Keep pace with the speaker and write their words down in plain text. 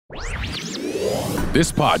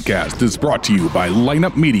This podcast is brought to you by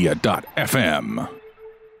lineupmedia.fm.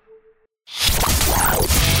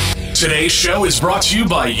 Today's show is brought to you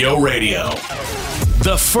by Yo Radio,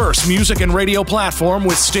 the first music and radio platform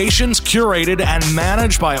with stations curated and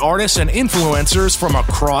managed by artists and influencers from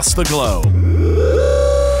across the globe.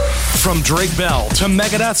 From Drake Bell to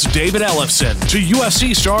Megadeth's David Ellefson to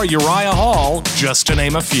UFC star Uriah Hall, just to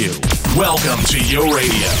name a few. Welcome to Yo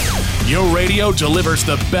Radio. Yo Radio delivers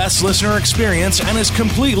the best listener experience and is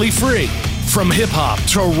completely free. From hip-hop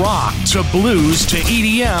to rock to blues to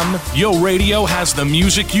EDM, Yo Radio has the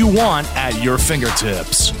music you want at your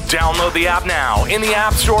fingertips. Download the app now in the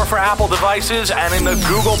App Store for Apple devices and in the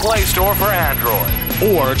Google Play Store for Android.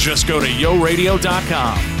 Or just go to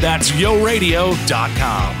yoradio.com. That's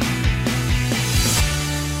yoradio.com.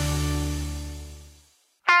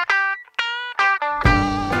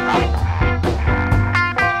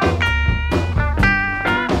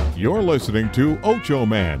 You're listening to Ocho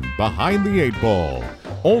Man Behind the Eight Ball,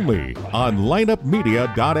 only on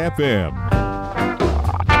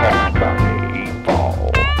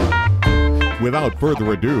lineupmedia.fm. Without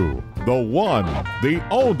further ado, the one, the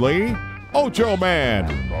only Ocho Man.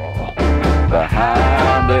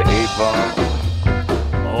 Behind the Eight Ball.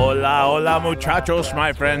 Hola, hola, muchachos,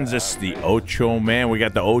 my friends. It's the Ocho Man. We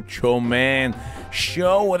got the Ocho Man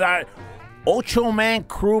show with our Ocho Man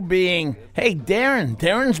crew being, hey, Darren.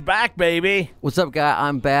 Darren's back, baby. What's up, guy?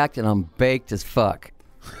 I'm back, and I'm baked as fuck.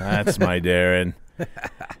 That's my Darren.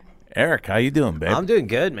 Eric, how you doing, babe? I'm doing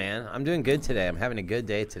good, man. I'm doing good today. I'm having a good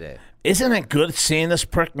day today. Isn't it good seeing this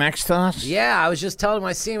prick next to us? Yeah, I was just telling him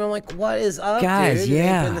I see him. I'm like, what is up, Guys, dude? It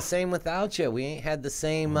yeah. ain't been the same without you. We ain't had the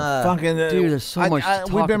same. Fucking, Dude, there's so much to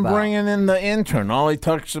talk We've been about. bringing in the intern. All he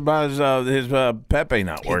talks about is his Pepe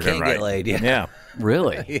not working can't right. get laid, yeah. Yeah.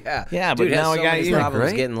 Really? yeah, Yeah, but dude now has we so got many you. problems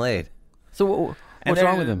Great. getting laid. So And what's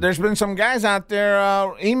wrong with him? There's been some guys out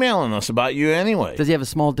there emailing us about you anyway. Does he have a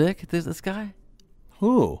small dick, this guy?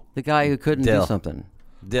 Who? The guy who couldn't Dill. do something.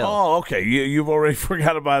 Dill. Oh, okay. You've already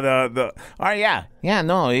forgot about the. All right, yeah.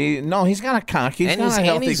 He's got a cock. He's got a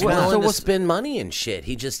healthy he's cock. willing to spend money and shit.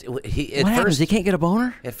 He just at What first happens? He can't get a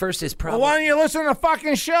boner? at first his Well, problem. why don't you listen to the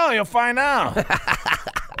fucking show? You'll find out.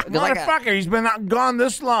 Like Motherfucker, he's been gone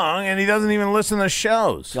this long and he doesn't even listen to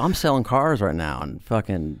shows. I'm selling cars right now and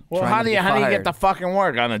fucking. Well, trying how to do you fired. get the fucking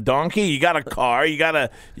work on a donkey? You got a car. You got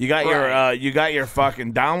your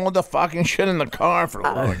fucking download the fucking shit in the car for the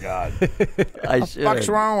love of God. I should. What's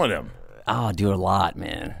wrong with him? Oh, I do a lot,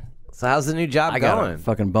 man. So how's the new job I got going? a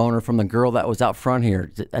fucking boner from the girl that was out front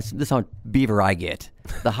here. This is how beaver I get.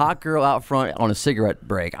 The hot girl out front on a cigarette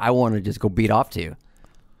break. I want to just go beat off to.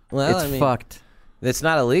 Well, It's I mean, fucked. it's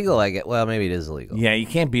not illegal. I get. Well, maybe it is illegal. Yeah, you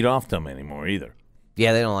can't beat off them anymore either.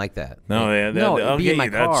 Yeah, they don't like that. No, No, they'll it'd be get in my you.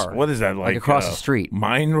 That's- car. What is that Like across the street.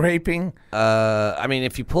 Mind raping? I mean,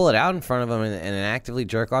 if you pull it out in front of them and actively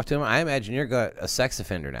jerk off to them, I imagine you're a sex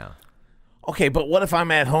offender now. Okay, but what if I'm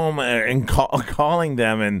at home and calling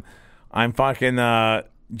them and I'm fucking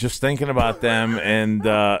just thinking about them and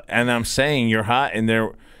I'm saying you're hot and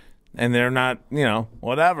they're not,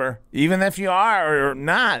 whatever. Even if you are or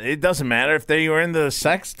not, it doesn't matter if they were into the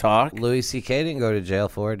sex talk. Louis C.K. didn't go to jail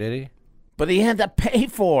for it, did he? But he had to pay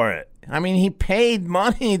for it. I mean, he paid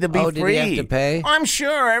money to be Oh, free. did he have to pay? I'm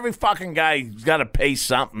sure every fucking guy's got to pay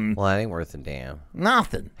something. Well, that ain't worth a damn.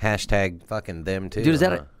 Nothing. Hashtag fucking them too. Dude,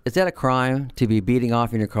 huh? is that a crime to be beating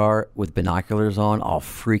off in your car with binoculars on, all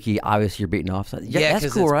freaky? Obviously, you're beating off. Yeah, that's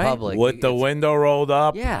 'cause cool, it's right? public. With the window rolled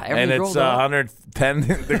up. Yeah, and everything's it's rolled up. 110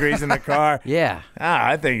 degrees in the car. Yeah.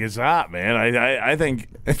 I think it's hot, man. I think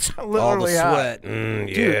it's literally all the hot. sweat. Dude,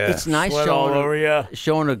 Yeah. it's nice Sweat all over ya.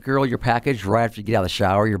 showing a girl your package right after you get out of the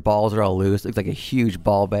shower. Your balls are all loose. It looks like a huge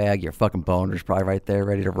ball bag. Your fucking boner's probably right there,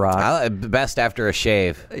 ready to rock. Best after a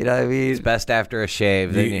shave. You know what I mean? It's best after a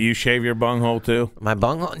shave. You shave your bunghole too? My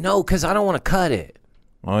bunghole? No, because I don't want to cut it.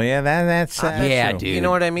 Oh yeah, that's yeah, true. dude. You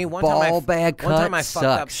know what I mean? Ball bag One time cut I fucked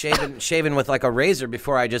up sucks. shaving with like a razor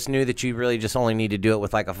before I just knew that you really just only need to do it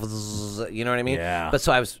with like a, you know what I mean? Yeah. But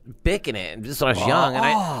so I was bicking it, and just when I was young, and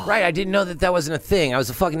I didn't know that wasn't a thing. I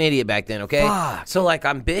was a fucking idiot back then. Okay. Fuck. So like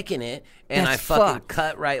I'm bicking it, and That's I fucking fucked.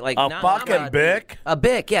 cut right like A not- fucking not- bic? A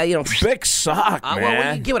bic, yeah, you know. Big sock, Well,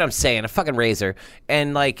 man. you get what I'm saying. A fucking razor.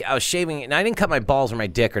 And, like, I was shaving, and I didn't cut my balls or my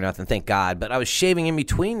dick or nothing, thank God, but I was shaving in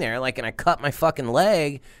between there, like, and I cut my fucking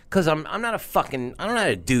leg, because I'm not a fucking, I don't know how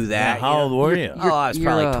to do that. Yeah, how old were you? Oh, I was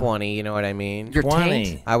probably you're, 20, you know what I mean? You're 20.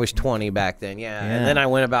 taint. I was 20 back then, yeah. And then I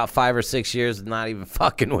went about 5 or 6 years not even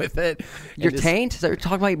fucking with it. Your And just- taint? Is that what you're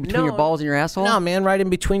talking about between your balls and your asshole? No, man, right in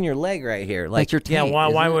between your leg right here. Like your Yeah, taint. why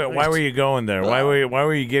isn't it? were you going there? Why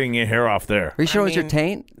were you getting your hair off there? Are you showing us your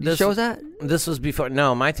taint? This shows that? This was before.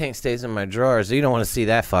 No, my taint stays in my drawers. You don't want to see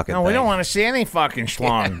that fucking No, thing. we don't want to see any fucking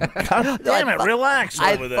schlong. God damn it, relax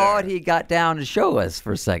over there. I thought he got down to show us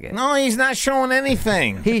for a second. No, he's not showing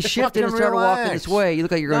anything. He shifted and Fucking started walking relax. this way. You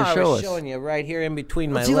look like you're going to I show was us. showing you right here in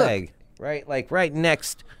between my see, look. leg. Right, like right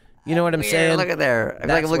next. You know what I'm Yeah, saying? look at there. I feel like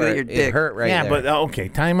That's I'm looking where at your it dick. hurt right Yeah, there. but okay,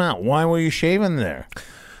 time out. Why were you shaving there?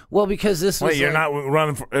 Well, because this was Wait, you're like- not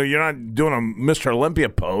running. You're not doing a Mr. Olympia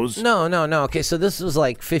pose. No. Okay, so this was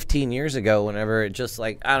like 15 years ago. Whenever it just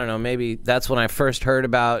like I don't know, maybe that's when I first heard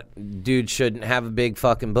about dudes shouldn't have a big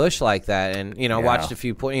fucking bush like that, and watched a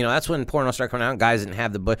few. That's when porno started coming out. And guys didn't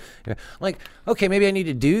have the bush. Like, okay, maybe I need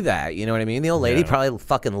to do that. You know what I mean? The old lady probably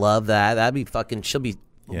fucking love that. That'd be fucking. She'll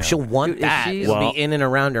want Dude, that. she's- It'll Well, be in and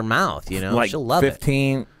around her mouth. Like she'll love it.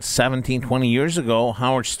 15, 17, 20 years ago,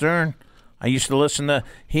 Howard Stern. I used to listen to.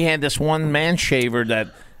 He had this one man shaver that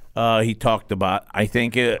he talked about. I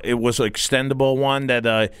think it was an extendable one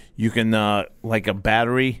that you can like a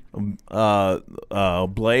battery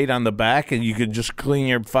blade on the back, and you could just clean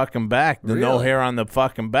your fucking back. No Really? hair on the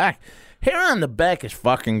fucking back. Hair on the back is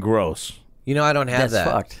fucking gross. I don't have That's that.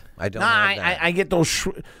 fucked. I don't Nah, have that. I get those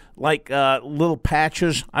little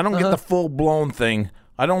patches. I don't get the full blown thing.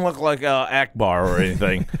 I don't look like Akbar or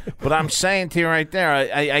anything. But I'm saying to you right there,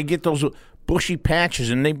 I get those bushy patches,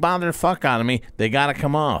 and they bother the fuck out of me. They got to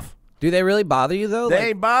come off. Do they really bother you though? They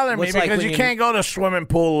Like, bother me what's like because when you can't go to a swimming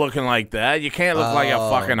pool looking like that. You can't look like a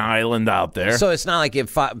fucking island out there. So it's not like it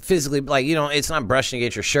physically, like it's not brushing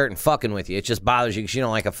against your shirt and fucking with you. It just bothers you because you don't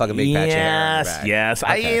like a fucking big patch of hair on your back. Yes.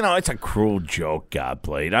 Okay. It's a cruel joke God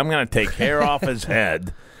played. I'm gonna take hair off his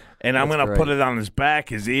head, and I'm gonna great. put it on his back,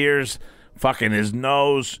 his ears, fucking his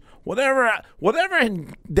nose, whatever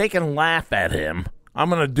they can laugh at him. I'm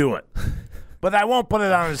gonna do it, but I won't put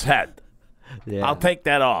it on his head. Yeah. I'll take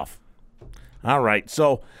that off. All right.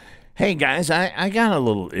 So, hey guys, I got a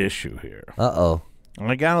little issue here. Uh-oh.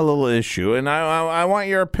 I got a little issue, and I want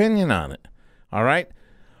your opinion on it. All right?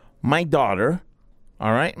 My daughter,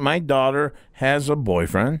 has a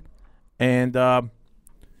boyfriend, and,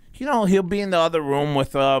 he'll be in the other room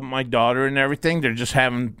with my daughter and everything. They're just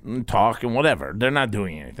having talk and whatever. They're not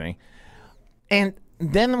doing anything. And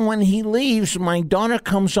then when he leaves, my daughter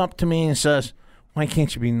comes up to me and says, "Why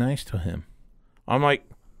can't you be nice to him?" I'm like,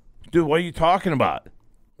 "Dude, what are you talking about?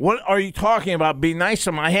 What are you talking about? Be nice to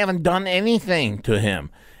him. I haven't done anything to him."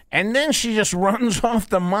 And then she just runs off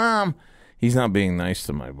to Mom. "He's not being nice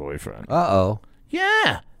to my boyfriend." Uh-oh.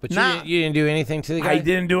 Yeah. But Nah, you didn't do anything to the guy? I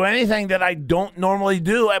didn't do anything that I don't normally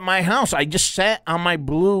do at my house. I just sat on my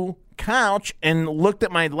blue couch and looked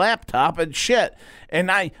at my laptop and shit. And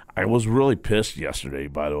I was really pissed yesterday,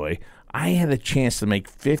 by the way. I had a chance to make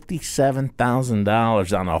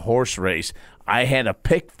 $57,000 on a horse race. I had a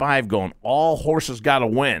pick 5 going. All horses got to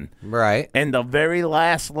win. Right. And the very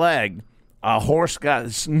last leg, a horse got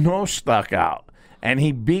his nose stuck out. And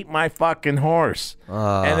he beat my fucking horse.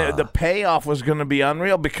 And the payoff was going to be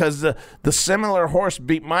unreal because the similar horse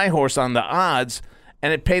beat my horse on the odds,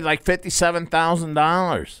 and it paid like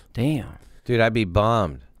 $57,000. Damn. Dude, I'd be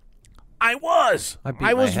bummed. I was. I beat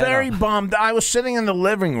I my was head very off. bummed. I was sitting in the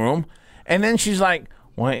living room, and then she's like,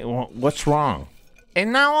 "Wait, what's wrong?"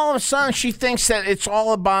 And now all of a sudden she thinks that it's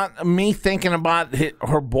all about me thinking about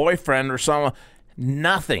her boyfriend or something.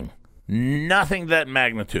 Nothing that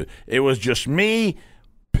magnitude. It was just me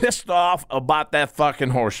pissed off about that fucking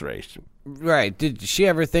horse race. Right. Did she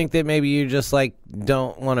ever think that maybe you just like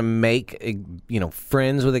don't want to make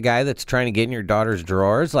friends with a guy that's trying to get in your daughter's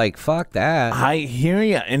drawers? Like, fuck that. I hear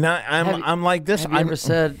you, and I'm like this. Have you ever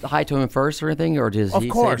said hi to him first or anything, or does Of he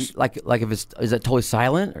course. say, like if is it totally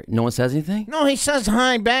silent? Or no one says anything. No, he says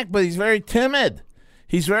hi back, but he's very timid.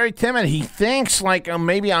 He's very timid. He thinks like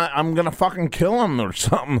maybe I'm going to fucking kill him or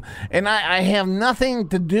something. And I have nothing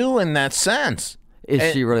to do in that sense.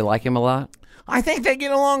 Is she really like him a lot? I think they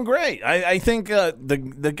get along great. I think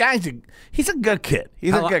the guy's he's a good kid.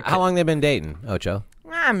 He's a good kid. How long they been dating, Ocho?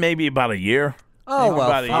 Maybe about a year. Oh, Maybe well,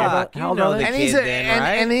 about a year. fuck. How You old know are the they? And kid he's then, right?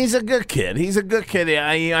 and he's a good kid. He's a good kid.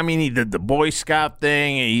 I mean, he did the Boy Scout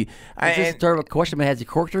thing. Is this a terrible question, but has he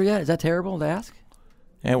corked her yet? Is that terrible to ask?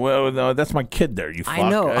 And well, no, that's my kid there. You fuck. I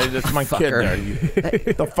know. That's my kid there.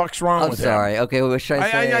 The fuck's wrong I'm with sorry. him? Okay, what should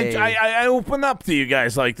I say? I open up to you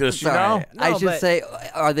guys like this, Sorry. you know? I No, should but- say,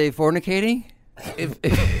 are they fornicating?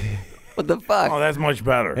 What the fuck? Oh, that's much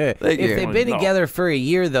better. Thank If you. they've been No. together for a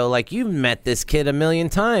year, though, like you've met this kid a million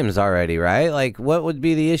times already, right? Like, what would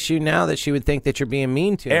be the issue now that she would think that you're being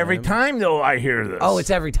mean to Every him? time, though, I hear this. Oh, it's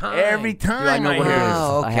every time. Every time I know I what it hear is. this.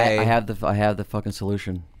 Oh, okay. I have the fucking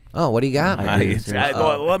solution. Oh, what do you got? I agree.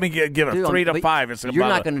 Let me give it Dude, 3 to but 5. It's you're about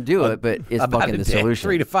not going to do it, but it's About fucking a the dick. solution.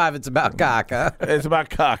 3 to 5. It's about cock, huh? It's about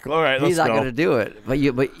cock. All right, He's let's not go. going to do it, but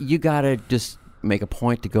you got to just make a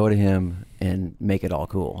point to go to him and make it all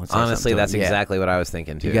cool. and say Honestly, something to that's him. Yeah. exactly what I was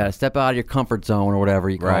thinking too. You got to step out of your comfort zone or whatever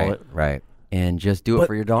you call it, Right. and just do it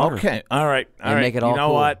for your daughter. Okay, all right. make it all You know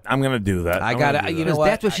cool. what? I'm going to do that. I I'm gotta- gonna do you that. know what?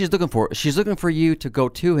 That's what she's looking for. She's looking for you to go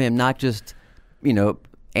to him, not just,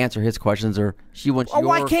 answer his questions, or she wants your.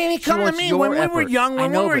 Why can't he she come to wants me? your When we were effort. young, I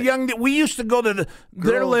know, but we used to go to their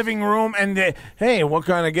Girls- living room and hey, what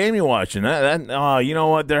kind of game you watching? You know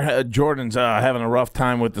what? Jordan's having a rough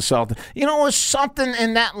time with the Celtics. You know, there's something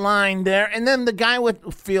in that line there, and then the guy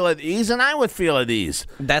would feel at ease, and I would feel at ease.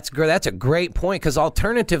 That's a great point, because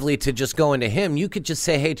alternatively to just going to him, you could just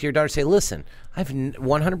say, hey, to your daughter, say, listen, I've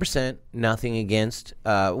 100% nothing against,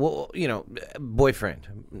 boyfriend.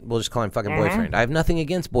 We'll just call him fucking boyfriend. I have nothing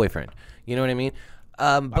against boyfriend. You know what I mean?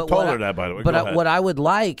 But told her that, by the way. But Go ahead. what I would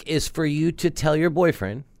like is for you to tell your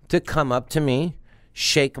boyfriend to come up to me,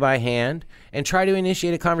 shake my hand, and try to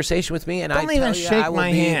initiate a conversation with me. And Don't I even tell you, shake I will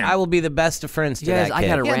my be, hand. I will be the best of friends to Yes, that I kid.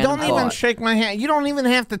 got a Yeah, random don't even thought. shake my hand. You don't even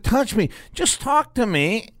have to touch me. Just talk to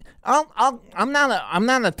me. I'm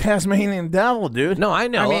not a Tasmanian devil, dude. No, I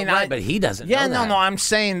know, mean, right, but he doesn't Yeah, know that. no. I'm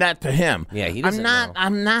saying that to him. Yeah, he doesn't know.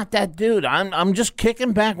 I'm not that dude. I'm just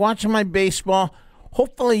kicking back, watching my baseball.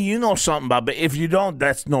 Hopefully, you know something about it. If you don't,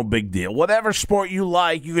 that's no big deal. Whatever sport you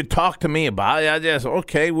like, you could talk to me about it. I just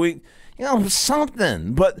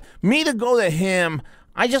something. But me to go to him,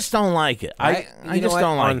 I just don't like it. I just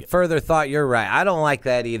don't like On it. further thought, you're right. I don't like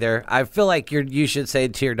that either. I feel like you should say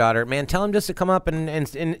to your daughter, man, tell him just to come up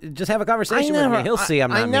and just have a conversation with me. He'll see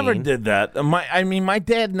I'm not I never mean. did that. My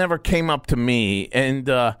dad never came up to me and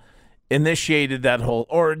initiated that whole,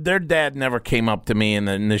 or their dad never came up to me and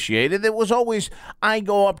initiated. It was always I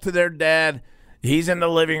go up to their dad. He's in the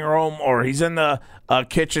living room or he's in the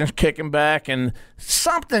kitchen kicking back and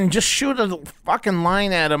something. Just shoot a fucking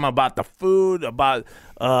line at him about the food, about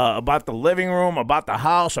the living room, about the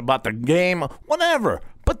house, about the game, whatever.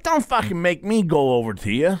 But don't fucking make me go over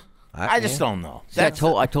to you. I just don't know. See, I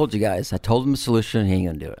told you guys. I told him the solution. He ain't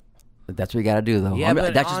gonna do it. But that's what you got to do, though. Yeah,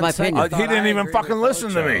 but that's just my on second opinion. thought, He didn't I even agree fucking with listen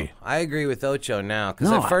to Ocho. me. I agree with Ocho now, because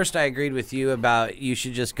No, at first I agreed with you about you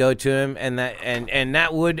should just go to him, and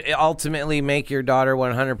that would ultimately make your daughter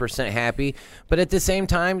 100% happy. But at the same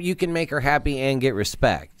time, you can make her happy and get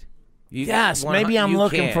respect. Yes, maybe I'm you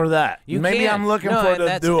looking can. for that. You Maybe can. I'm looking No, for and the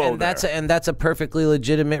that's, duo and that's there. and that's a perfectly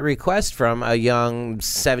legitimate request from a young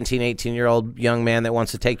 17, 18-year-old young man that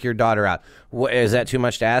wants to take your daughter out. Is that too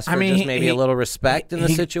much to ask for? Just maybe a little respect in the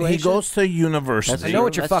situation? He goes to university. I know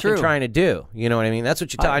what you're That's fucking true. trying to do. You know what I mean? That's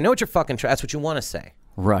what you tell. I know what you're fucking. That's what you want to say.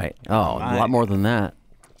 Right. Oh, a lot more than that.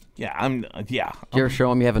 Yeah, yeah. Did you ever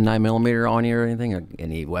show him you have a 9mm on you or anything? Or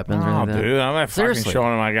any weapons or Oh, anything? dude, I'm not fucking Seriously.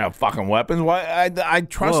 showing him I got fucking weapons. Why? I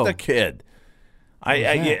trust Whoa. the kid.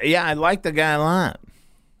 I like the guy a lot.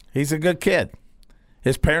 He's a good kid.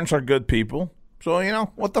 His parents are good people. So,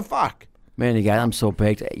 what the fuck? Man, you guys, I'm so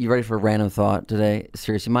baked. You ready for a random thought today?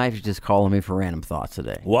 Seriously, you might have to just calling me for random thoughts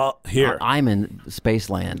today. Well, here. I'm in space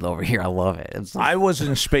land over here. I love it. It's I was in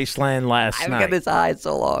Spaceland last I've night. got this eye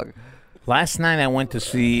so long. Last night I went to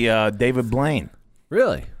see David Blaine.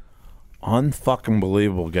 Really? Unfucking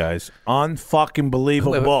believable, guys. Unfucking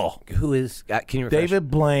believable. Who is? Can you refresh?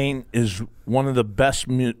 David Blaine is one of the best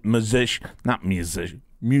musician.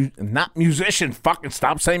 Fucking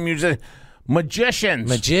stop saying musician. Magicians.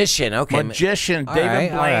 Magician. Okay. Magician. All David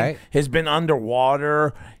right, all Blaine right. has been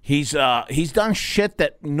underwater. He's done shit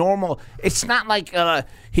that normal. It's not like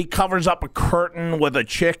he covers up a curtain with a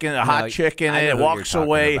chicken, a hot chicken, I know and who it walks you're talking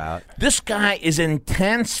away. about. This guy is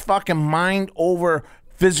intense, fucking mind over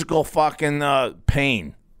physical fucking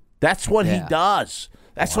pain. That's what he Yeah. does.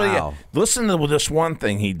 That's Wow. what he. Listen to this one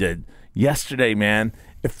thing he did yesterday, man.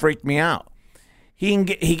 It freaked me out.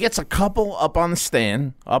 He gets a couple up on the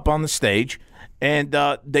stage, and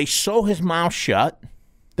they sew his mouth shut.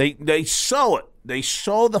 They sew it. They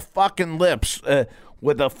sew the fucking lips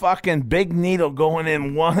with a fucking big needle going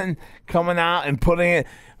in one, coming out and putting it.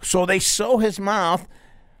 So they sew his mouth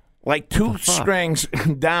like two strings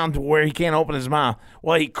down to where he can't open his mouth.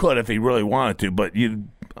 Well, he could if he really wanted to, but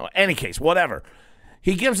any case, whatever.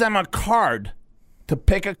 He gives them a card to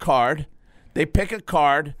pick a card. They pick a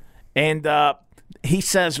card, and he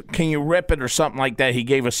says, "Can you rip it?" or something like that. He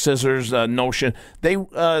gave a scissors notion. They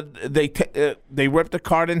rip the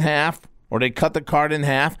card in half, or they cut the card in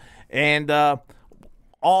half, and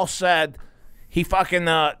all said, he fucking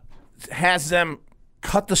has them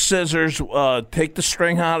cut the scissors, take the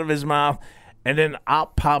string out of his mouth, and then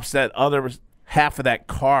out pops that other half of that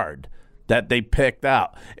card that they picked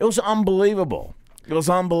out. It was unbelievable. It was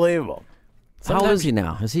unbelievable. How old is he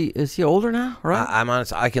now? Is he older now? Right? I'm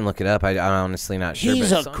honest. I can look it up. I'm honestly not sure.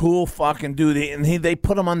 He's a cool fucking dude, and they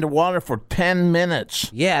put him underwater for 10 minutes.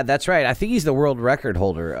 Yeah, that's right. I think he's the world record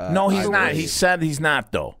holder. No, he's not. He said he's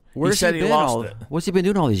not, though. Where's he said he lost it. What's he been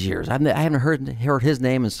doing all these years? I haven't heard his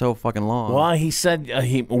name in so fucking long. Well, he said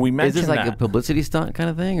we mentioned Is this like that. a publicity stunt kind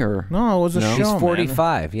of thing, or No, it was a show. He's man.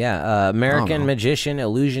 45. Yeah, American magician,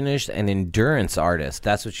 illusionist, and endurance artist.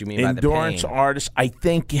 That's what you mean by the Endurance pain. artist, I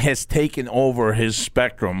think, has taken over his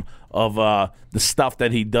spectrum of the stuff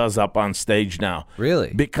that he does up on stage now.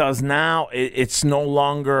 Really? Because now it's no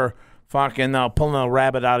longer fucking pulling a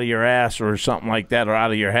rabbit out of your ass or something like that, or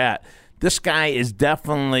out of your hat. This guy is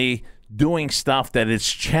definitely doing stuff that is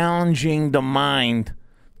challenging the mind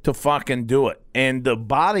to fucking do it. And the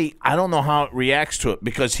body, I don't know how it reacts to it,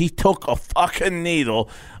 because he took a fucking needle.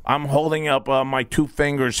 I'm holding up my two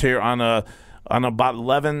fingers here on about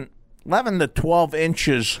 11 to 12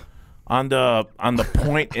 inches on the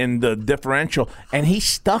point in the differential, and he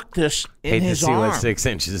stuck this in his arm. Hate to see what 6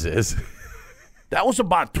 inches is. That was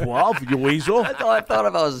about 12, you weasel. That's all I thought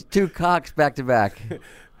about was two cocks back to back.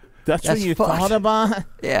 That's what you fucked. thought about?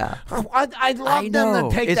 Yeah. I'd love them know.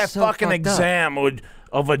 to take It's that so fucking fucked up. exam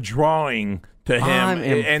of a drawing to him,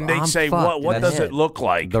 and they'd I'm say, fucked what in does the it head. look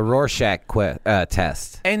like? The Rorschach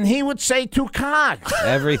test. And he would say two cocks.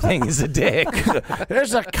 Everything is a dick.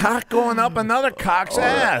 There's a cock going up another cock's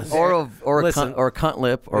ass. Or a Listen, cunt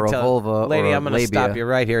lip, or a Tell- vulva, Lady, or a I'm going to labia. stop you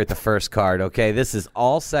right here at the first card, okay? This is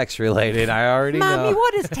all sex related. I already know.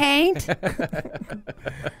 what is taint?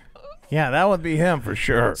 Yeah, that would be him for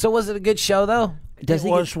sure. So was it a good show, though? Does It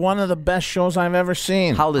he was one of the best shows I've ever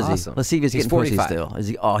seen. How old is Awesome. he? Let's see if he's getting 45. pussy still. Is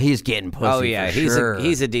he? Oh, he's getting pussy. Oh, yeah. for He's sure.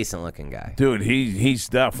 a decent looking guy. Dude, he's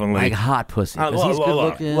definitely like hot pussy. 'Cause he's good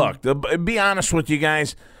looking. Look, be honest with you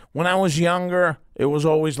guys. When I was younger, it was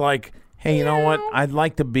always like, hey, you know what? I'd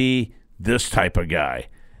like to be this type of guy.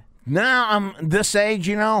 Now I'm this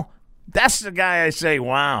age, that's the guy I say,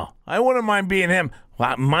 wow, I wouldn't mind being him.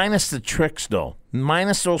 Well, minus the tricks, though.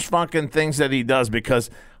 Minus those fucking things that he does, because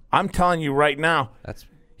I'm telling you right now,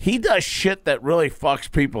 he does shit that really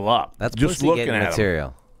fucks people up. That's just pussy looking getting at him.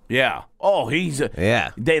 material. Yeah. Oh, Yeah.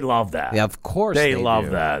 They love that. Yeah, of course they they love do.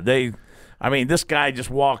 that. This guy just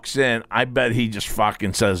walks in. I bet he just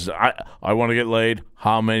fucking says, "I want to get laid.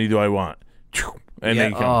 How many do I want?" And Yeah.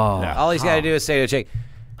 they come. Yeah. All he's got to do is say to a chick,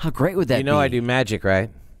 How great would that be? you know I do magic, right?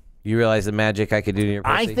 You realize the magic I could do to your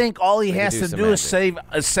pussy? I think all he I could has do to some do is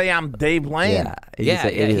magic. say I'm Dave Blaine. Yeah. Yeah,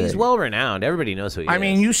 He's he's well renowned. Everybody knows who he is. I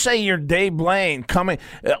mean, you say you're Dave Blaine coming.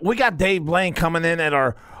 We got Dave Blaine coming in at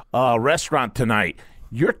our restaurant tonight.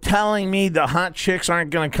 You're telling me the hot chicks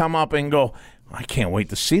aren't going to come up and go, I can't wait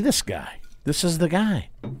to see this guy. This is the guy.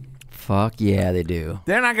 Fuck yeah, they do.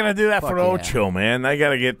 They're not going to do that for yeah. Ocho, man. I got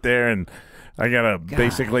to get there and I got to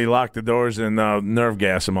basically lock the doors and nerve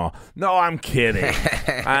gas them all. No, I'm kidding.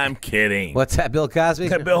 I'm kidding. What's that, Bill Cosby?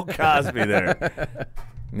 Bill Cosby there.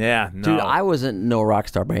 Yeah, no. Dude, I wasn't no rock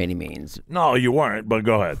star by any means, No, you weren't, but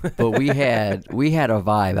go ahead. but we had a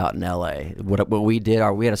vibe out in L.A. What we did,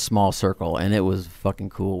 we had a small circle, and it was fucking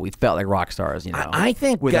cool. We felt like rock stars, I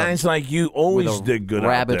think With guys like you always with a did good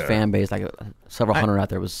rabid out there. fan base, like several hundred out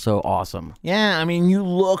there. It was so awesome. Yeah, I mean, you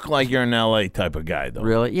look like you're an L.A. type of guy, though.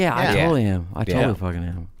 Really? Yeah, I Yeah. totally am. I totally Yeah. fucking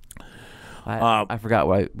am. I forgot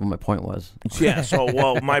what my point was. Yeah, so,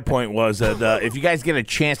 my point was that if you guys get a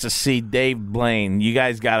chance to see Dave Blaine, you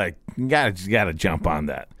guys gotta jump on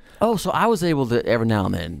that. Oh, so I was able to every now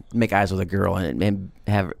and then make eyes with a girl and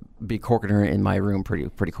be corking her in my room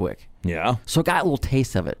pretty quick. Yeah. So I got a little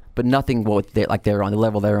taste of it, but nothing like they're on the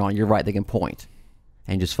level they're on. You're right, they can point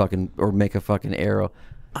and just fucking or make a fucking arrow,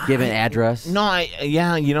 give an address. No,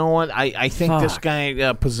 you know what? I think this Fuck.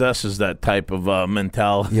 guy possesses that type of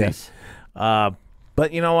mentality. Yes.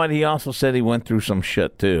 But you know what? He also said he went through some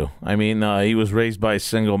shit too. I mean, he was raised by a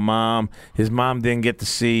single mom. His mom didn't get to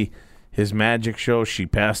see his magic show. She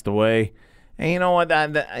passed away. And you know what?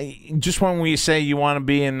 Just when we say you want to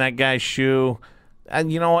be in that guy's shoe,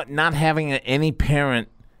 you know what? Not having any parent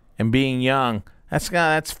and being young,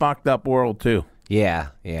 that's fucked up world too. Yeah.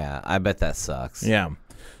 I bet that sucks. Yeah.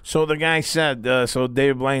 So the guy said,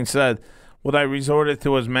 David Blaine said, what I resorted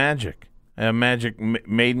to was magic. Magic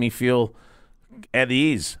made me feel at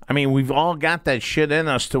ease. I mean, we've all got that shit in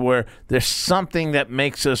us to where there's something that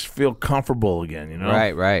makes us feel comfortable again, you know?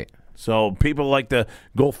 Right. So people like to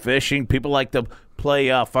go fishing. People like to play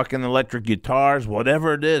fucking electric guitars,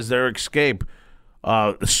 whatever it is, their escape.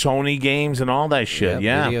 Sony games and all that shit, Yep,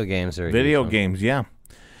 yeah. video games are a Video huge one. games, yeah.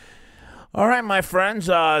 All right, my friends,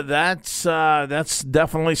 that's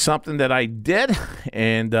definitely something that I did,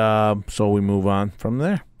 and so we move on from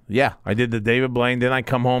there. Yeah, I did the David Blaine. Then I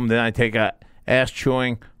come home. Then I take a ass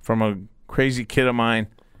chewing from a crazy kid of mine,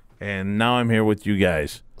 and now I'm here with you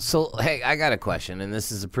guys. So, hey, I got a question, and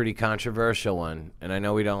this is a pretty controversial one, and I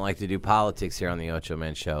know we don't like to do politics here on the Ocho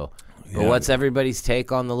Man Show, but what's everybody's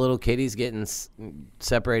take on the little kiddies getting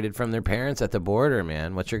separated from their parents at the border,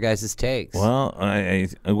 man? What's your guys' takes? Well,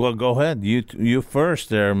 well, go ahead. You first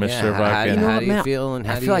there, Mr. How do you Man, feel? And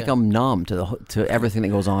I feel like I'm numb to everything that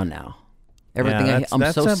goes on now. Everything.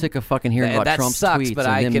 I'm so sick of fucking hearing about that Trump's sucks, tweets but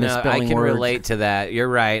and I him can misspelling words. relate to that. You're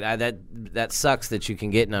right. That sucks that you can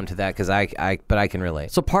get numb to that because but I can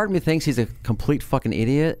relate. So part of me thinks he's a complete fucking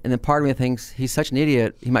idiot, and then part of me thinks he's such an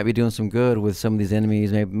idiot. He might be doing some good with some of these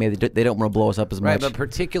enemies. Maybe they don't want to blow us up as Right, much. but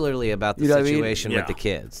particularly about the You know what I mean? situation with the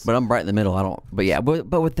kids. But I'm right in the middle. I don't. But yeah.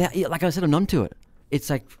 But with that, yeah, like I said, I'm numb to it. It's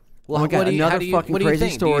like, Well, oh my God, another fucking crazy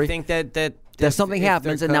think? story. Do you think that something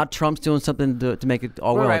happens, and now Trump's doing something to make it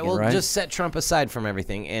all right? again, Well, right? just set Trump aside from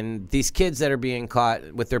everything, and these kids that are being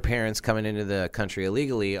caught with their parents coming into the country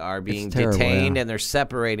illegally are being terrible, detained, yeah. and they're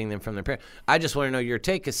separating them from their parents. I just want to know your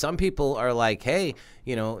take, because some people are like, "Hey,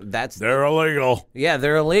 they're illegal. Yeah,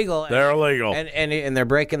 they're illegal. They're illegal, and they're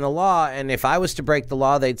breaking the law. And if I was to break the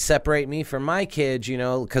law, they'd separate me from my kids,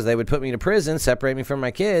 because they would put me to prison, separate me from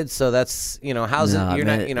my kids. So that's, how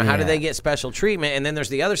do they get special treatment? And then there's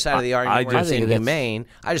the other side of the argument where it's inhumane.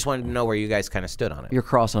 I just wanted to know where you guys kind of stood on it. You're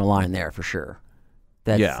crossing a line there for sure.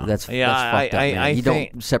 That's fucked up, man. You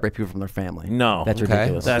don't separate people from their family. No, that's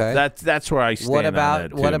ridiculous. That's where I stand. What about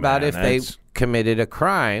on that too, man. if they committed a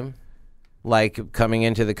crime, like coming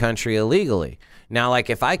into the country illegally? Now, like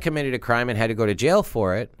if I committed a crime and had to go to jail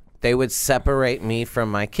for it, they would separate me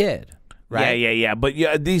from my kid. Right? Yeah. But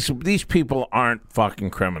these people aren't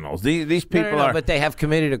fucking criminals. These people are. But they have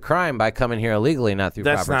committed a crime by coming here illegally, not through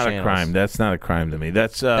proper channels. That's not a crime. That's not a crime to me.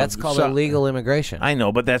 That's called illegal immigration. I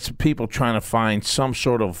know, but that's people trying to find some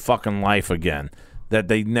sort of fucking life again that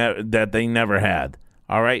they never had.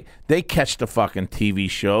 All right, they catch the fucking TV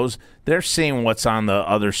shows. They're seeing what's on the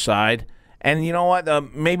other side. And you know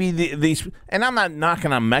what? Maybe these, and I'm not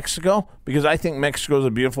knocking on Mexico because I think Mexico is a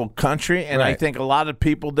beautiful country, and I think a lot of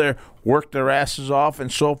people there work their asses off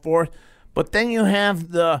and so forth. But then you have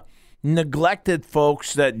the neglected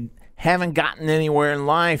folks that haven't gotten anywhere in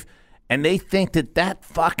life, and they think that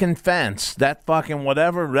fucking fence, that fucking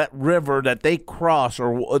whatever, that river that they cross,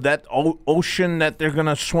 or that ocean that they're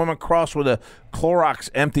gonna swim across with a Clorox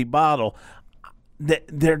empty bottle,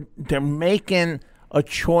 they're making a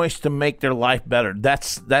choice to make their life better.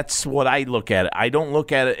 That's what I look at it. I don't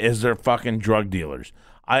look at it as they're fucking drug dealers.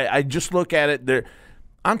 I just look at it.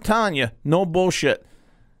 I'm telling you, no bullshit.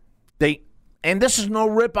 And this is no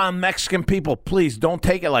rip on Mexican people. Please don't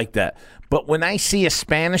take it like that. But when I see a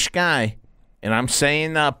Spanish guy, and I'm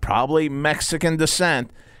saying probably Mexican descent,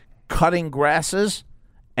 cutting grasses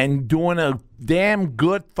and doing a damn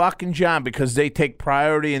good fucking job because they take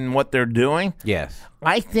priority in what they're doing. Yes.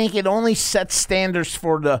 I think it only sets standards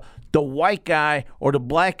for the white guy or the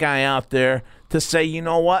black guy out there to say, you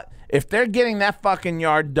know what? If they're getting that fucking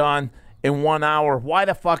yard done in 1 hour, why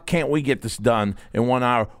the fuck can't we get this done in 1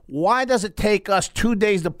 hour? Why does it take us 2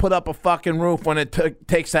 days to put up a fucking roof when it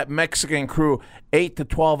takes that Mexican crew 8 to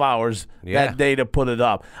 12 hours that day to put it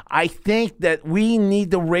up? I think that we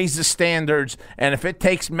need to raise the standards, and if it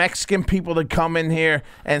takes Mexican people to come in here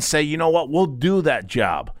and say, you know what, we'll do that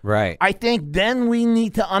job. Right. I think then we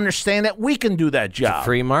need to understand that we can do that job. It's a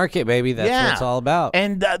free market, baby. That's what it's all about.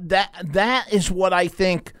 And that is what I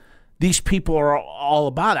think these people are all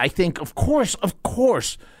about. I think, of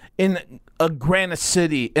course, in a Granite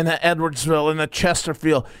City, in a Edwardsville, in a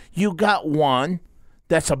Chesterfield, you got one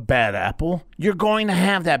that's a bad apple. You're going to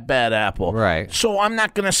have that bad apple. Right. So I'm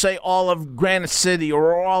not going to say all of Granite City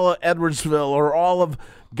or all of Edwardsville or all of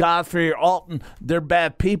Godfrey or Alton, they're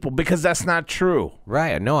bad people, because that's not true.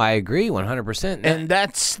 Right. No, I agree 100%. And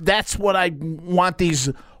that's what I want these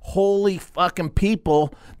holy fucking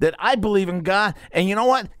people that I believe in God. And you know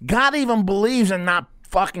what? God even believes in not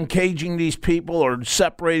fucking caging these people or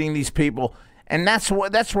separating these people. And that's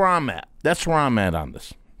where I'm at. That's where I'm at on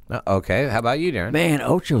this. Okay. How about you, Darren? Man,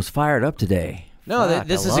 Ocho's fired up today. No, Fuck,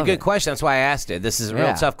 this is a good question. That's why I asked it. This is a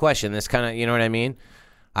real tough question. This kind of, you know what I mean?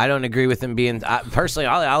 I don't agree with them being, personally,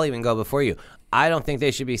 I'll even go before you. I don't think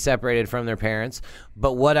they should be separated from their parents.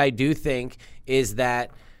 But what I do think is that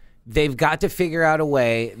they've got to figure out a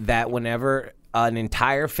way that whenever an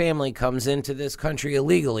entire family comes into this country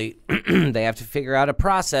illegally, they have to figure out a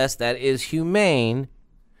process that is humane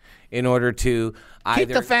in order to either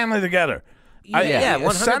keep the family together. Yeah,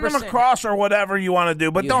 100%. Send them across or whatever you want to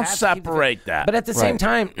do, but You don't have to keep separate that. But at the same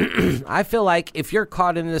time, I feel like if you're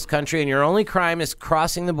caught in this country and your only crime is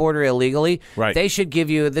crossing the border illegally, they should give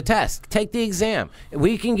you the test. Take the exam.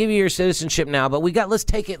 We can give you your citizenship now, but let's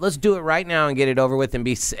take it. Let's do it right now and get it over with and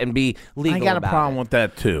be legal. I got a problem it. with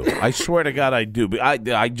that too. I swear to God, I do.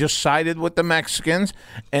 I just sided with the Mexicans,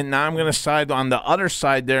 and now I'm going to side on the other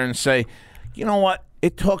side there and say, you know what?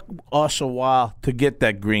 It took us a while to get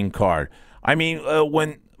that green card. I mean,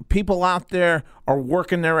 when people out there are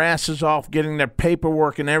working their asses off, getting their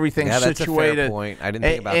paperwork and everything situated. That's a fair point. I didn't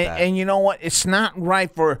think about that. And you know what? It's not right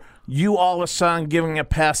for you all of a sudden giving a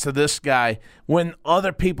pass to this guy when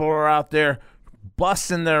other people are out there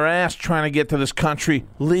busting their ass trying to get to this country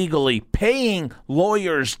legally, paying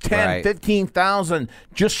lawyers $10,000-$15,000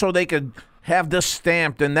 just so they could have this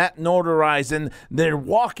stamped and that notarized, and they're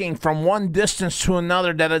walking from one distance to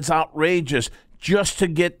another that is outrageous just to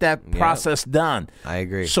get that process done. I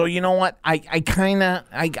agree. So you know what? I kind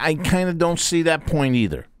of don't see that point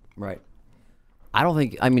either. Right. I don't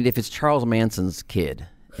think. I mean, if it's Charles Manson's kid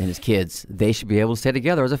and his kids, they should be able to stay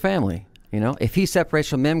together as a family. You know, if he separates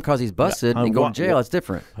from them because he's busted and go to jail, it's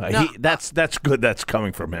different. That's good. That's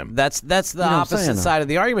coming from him. That's the opposite side of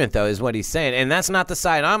the argument, though, is what he's saying, and that's not the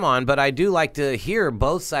side I'm on. But I do like to hear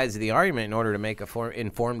both sides of the argument in order to make a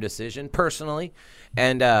informed decision personally.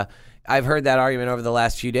 And I've heard that argument over the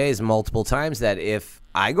last few days multiple times that if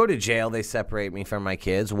I go to jail, they separate me from my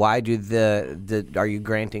kids. Why do are you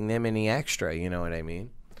granting them any extra? You know what I mean?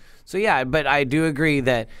 So yeah, but I do agree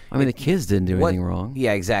that the kids didn't do anything wrong.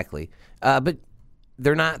 Yeah, exactly. But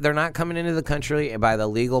they're not coming into the country by the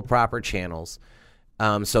legal proper channels.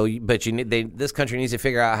 This country needs to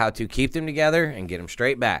figure out how to keep them together and get them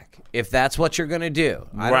straight back. If that's what you're going to do,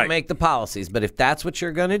 I don't make the policies, but if that's what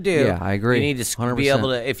you're going to do, yeah, I agree. You need to 100%. Be able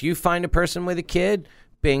to. If you find a person with a kid,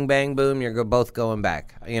 bing bang boom, you're both going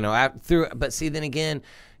back. You know, But see, then again,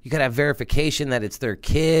 you got to have verification that it's their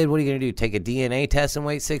kid. What are you going to do? Take a DNA test and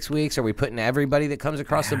wait 6 weeks? Are we putting everybody that comes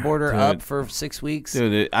across the border up for 6 weeks?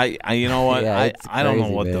 Dude, you know what? Yeah, I don't know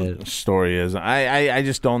what the story is. I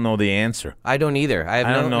just don't know the answer. I don't either. I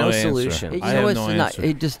have no solution. I have no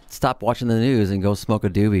answer. Just stop watching the news and go smoke a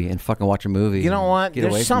doobie and fucking watch a movie. You know what?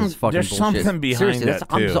 There's something behind Seriously, that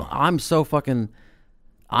too.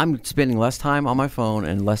 I'm spending less time on my phone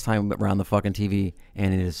and less time around the fucking TV,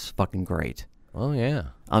 and it is fucking great. Oh yeah.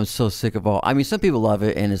 I'm so sick of all. I mean, some people love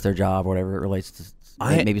it and it's their job or whatever. It relates to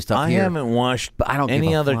maybe stuff here. I haven't watched but I don't any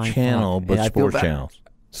give a other flying channel fuck. but And I feel sports bad. channels.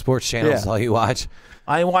 Sports channels, all you watch.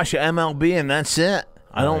 I watch MLB and that's it.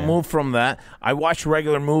 I don't move from that. I watch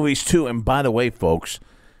regular movies too. And by the way, folks,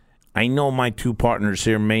 I know my two partners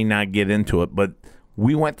here may not get into it, but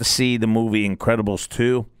we went to see the movie Incredibles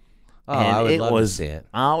 2. Oh, and I would it love was to see it.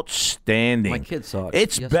 outstanding. My kids saw it.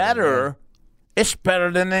 It's Yes, better. It's better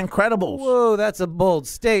than Incredibles. Whoa, that's a bold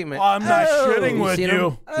statement. I'm not shitting You with seen you.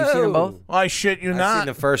 them? You've seen them both? I shit you I've not. seen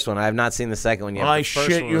the first one. I have not seen the second one yet. I The first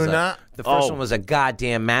shit one you was not. The first Oh. one was a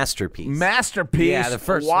goddamn masterpiece. Masterpiece. Yeah, the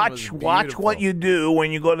first one was watch beautiful. what you do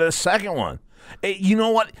when you go to the second one. You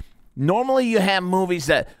know what? Normally you have movies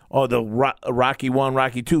that the Rocky 1,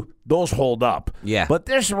 Rocky 2, those hold up. Yeah. But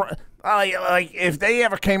there's like if they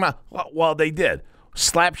ever came out, well they did.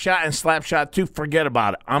 Slapshot and Slapshot 2, forget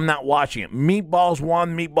about it. I'm not watching it. Meatballs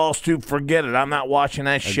 1, Meatballs 2, forget it. I'm not watching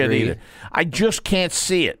that shit Agreed. either. I just can't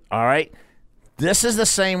see it, all right? This is the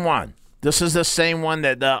same one. This is the same one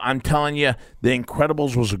that I'm telling you, The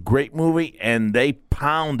Incredibles was a great movie, and they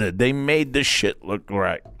pounded. They made this shit look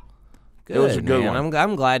right. Good, it was a good man. one.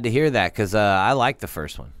 I'm glad to hear that because I like the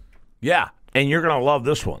first one. Yeah, and you're going to love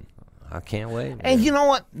this one. I can't wait. And you know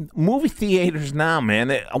what? Movie theaters now,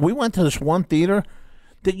 man, we went to this one theater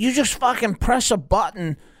that you just fucking press a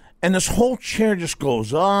button and this whole chair just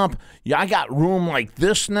goes up. Yeah, I got room like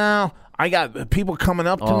this now. I got people coming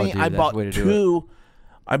up to me. Dude, I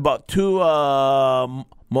bought two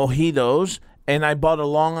mojitos and I bought a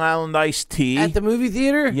Long Island iced tea. At the movie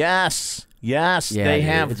theater? Yes, Yeah, they dude,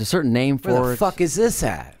 have. It's a certain name for Where the it. fuck is this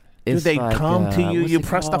at? Dude, It's they like, come to you. what's You it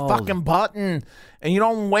press the called? fucking button, and you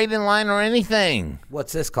don't wait in line or anything.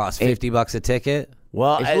 What's this cost? $50 a ticket?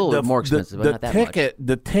 Well, It's a little bit more expensive, but not that much.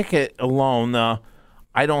 The ticket alone,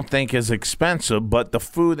 I don't think is expensive, but the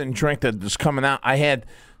food and drink that is coming out. I had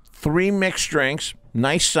 3 mixed drinks,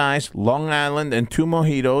 nice size, Long Island, and 2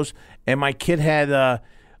 mojitos, and my kid had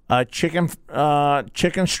chicken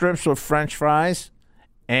strips with French fries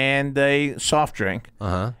and a soft drink.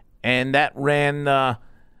 And that ran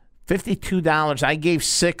 $52. I gave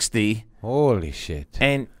 $60. Holy shit.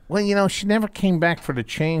 And well, she never came back for the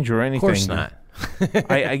change or anything. Of course not.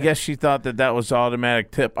 I guess she thought that was automatic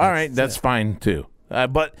tip. All right, that's fine too.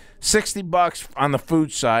 But $60 on the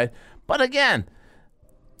food side. But again,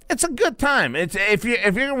 it's a good time. It's if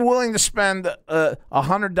you're willing to spend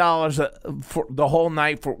 $100 for the whole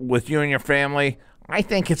night with you and your family, I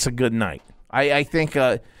think it's a good night. I think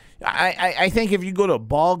if you go to a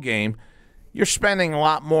ball game, you're spending a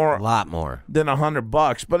lot more than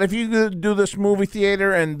 $100. But if you do this movie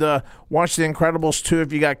theater and watch The Incredibles 2,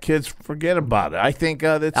 if you got kids, forget about it. I think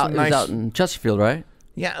it's a nice. It was out in Chesterfield, right?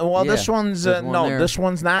 Yeah. Well, this one's this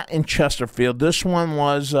one's not in Chesterfield. This one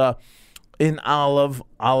was in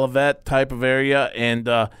Olivet type of area, and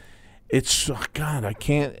it's I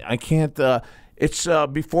can't. It's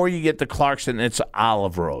before you get to Clarkson. It's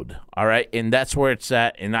Olive Road, all right, and that's where it's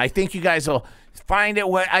at. And I think you guys will find it.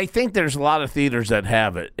 I think there's a lot of theaters that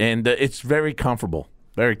have it, and it's very comfortable.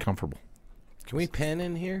 Very comfortable. Can we pen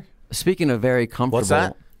in here? Speaking of very comfortable, What's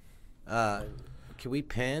that? Can we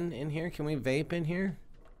pen in here? Can we vape in here?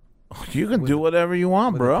 You can do whatever you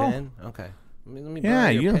want, With bro. a pen? Okay. Let me borrow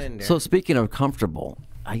your pen, Derek. So speaking of comfortable,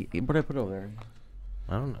 what did I put over there?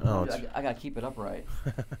 I don't know. I gotta keep it upright.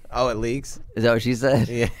 Oh, it leaks? Is that what she said?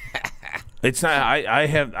 Yeah. It's not. I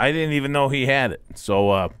didn't even know he had it.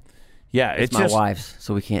 So yeah, It's my wife's,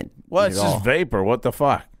 so we can't. Well, eat it's it all. just vapor. What the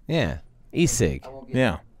fuck? Yeah. E-cig.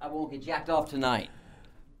 Yeah. I won't get jacked off tonight.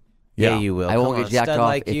 Yeah, you will. I won't Come get on, jacked stud off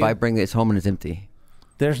like if you. I bring this home and it's empty.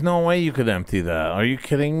 There's no way you could empty that. Are you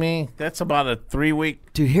kidding me? That's about a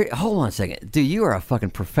 3-week. Dude, here, hold on a second. Dude, you are a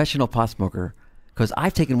fucking professional pot smoker. Because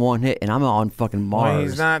I've taken one hit and I'm on fucking Mars. Well,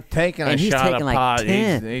 he's not taking and a he's shot taking of like pot.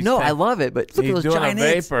 10. He's No, I love it, but look at he's those doing giant a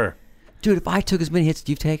hits. vapor. Dude, if I took as many hits as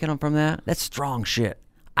you've taken them from that, that's strong shit.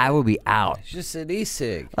 I would be out. It's just an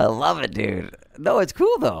e-cig. I love it, dude. No, it's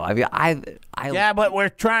cool though. I mean, I Yeah, but we're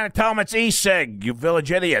trying to tell him it's e-cig, you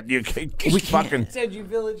village idiot. You fucking. Said you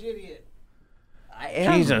village idiot. I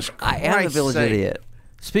am. Jesus I am the Christ's village sake. idiot.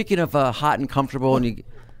 Speaking of hot and comfortable, and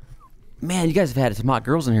you guys have had some hot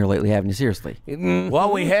girls in here lately, haven't you? Seriously?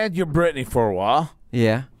 Well, we had your Brittany for a while,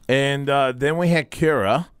 Yeah. and then we had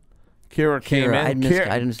Kira. Kira came Kira, in. I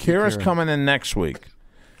didn't see Kira's Kira. coming in next week.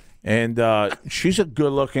 And she's a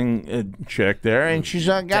good-looking chick there, and she's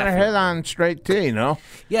got her head on straight too, you know.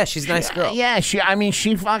 Yeah, she's a nice girl. Yeah, she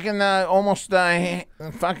fucking almost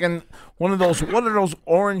fucking one of those. What are those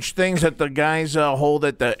orange things that the guys hold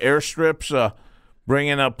at the airstrips,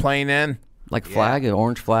 bringing a plane in? Like flag, an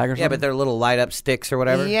orange flag or something? Yeah, but they're little light up sticks or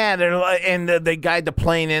whatever. Yeah, they guide the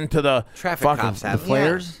plane into the Traffic fucking, cops have the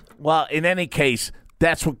flares? Yeah. Well, in any case,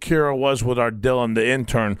 that's what Kira was with our Dylan, the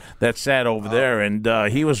intern that sat over there, and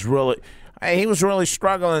he was really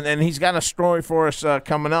struggling, and he's got a story for us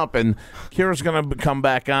coming up, and Kira's going to come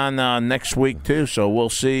back on next week too, so we'll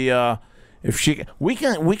see if we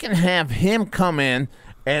can have him come in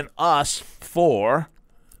and us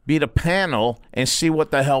be the panel and see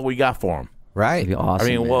what the hell we got for him. Right. That'd be awesome. I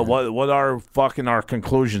mean, man. what our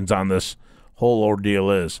conclusions on this whole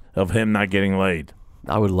ordeal is of him not getting laid.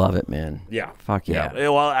 I would love it, man. Yeah. Fuck yeah.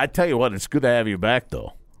 Well, I tell you what, it's good to have you back,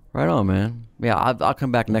 though. Right on, man. Yeah, I'll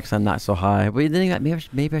come back next time not so high. But then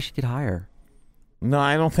maybe I should get higher. No,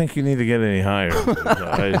 I don't think you need to get any higher.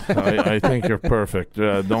 I think you're perfect.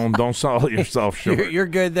 Don't sell yourself short. You're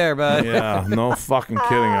good there, bud. Yeah, no fucking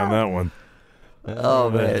kidding on that one. Oh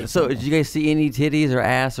man! So did you guys see any titties or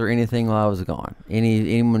ass or anything while I was gone?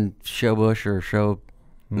 Anyone show bush or show?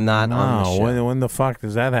 Not on the No, show. when the fuck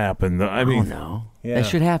does that happen? I mean, no. yeah. That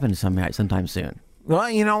should happen sometime soon. Well,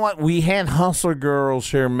 you know what? We had Hustler Girls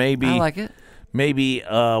here maybe. I like it. Maybe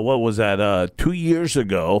what was that? 2 years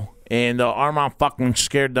ago, and Armand fucking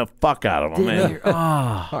scared the fuck out of him. Man.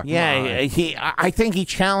 Yeah, I think he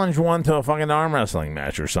challenged one to a fucking arm wrestling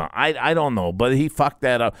match or something. I don't know, but he fucked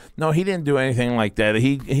that up. No, he didn't do anything like that.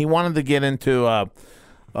 He wanted to get into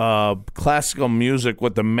classical music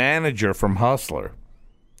with the manager from Hustler,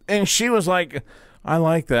 and she was like, "I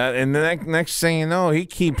like that." And the next thing you know, he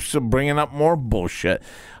keeps bringing up more bullshit.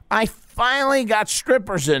 I finally got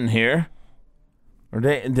strippers in here.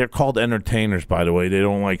 They're called entertainers, by the way. They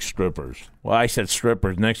don't like strippers. Well, I said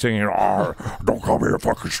strippers. Next thing you're, don't call me a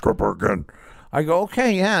fucking stripper again. I go,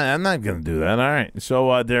 okay, yeah, I'm not going to do that. All right.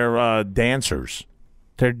 So they're dancers.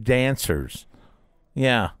 They're dancers.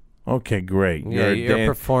 Yeah. Okay, great. Yeah, you're a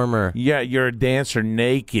performer. Yeah, you're a dancer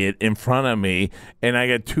naked in front of me, and I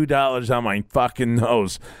got $2 on my fucking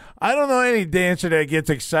nose. I don't know any dancer that gets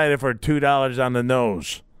excited for $2 on the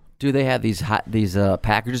nose. Do they have these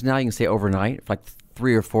packages now? You can stay overnight for like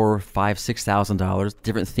 $3,000 or $4,000, $5,000, $6,000,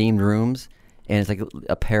 different themed rooms, and it's like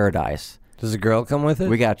a paradise. Does a girl come with it?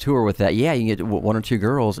 We got a tour with that. Yeah, you can get one or two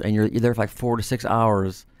girls, and you're there for like 4 to 6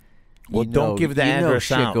 hours. Well, don't give the address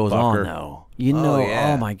shit out, goes fucker. on though. You know,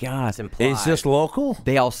 yeah. oh my god, It's implied. Is this local?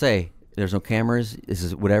 they all say There's no cameras. This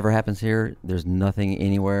is whatever happens here. There's nothing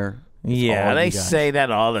anywhere. Yeah, they say that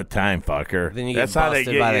all the time, fucker. Then you get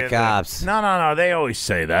busted by the cops. No. They always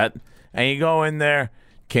say that. And you go in there,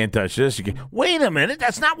 can't touch this. Wait a minute.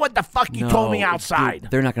 That's not what the fuck you told me outside.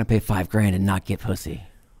 Dude, they're not going to pay $5,000 and not get pussy.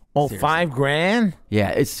 Oh, Seriously. $5,000? Yeah,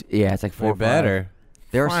 it's like 4 or 5. Better.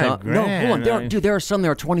 There are some. $5,000. No, hold on. There are some that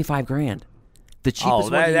are $25,000. The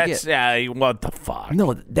cheapest one you that's get. what the fuck?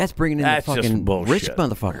 No, that's bringing in That's the just fucking bullshit. rich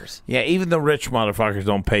motherfuckers. Yeah, even the rich motherfuckers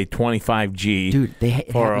don't pay $25,000 Dude,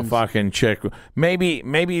 for a fucking chick.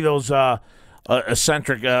 Maybe those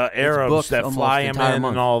eccentric Arabs that fly him in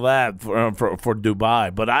and all that for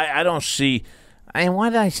Dubai. But I don't see. Why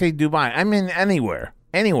did I say Dubai? I mean anywhere.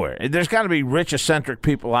 There's got to be rich eccentric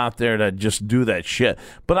people out there that just do that shit.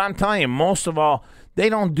 But I'm telling you, most of all, they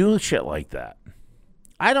don't do shit like that.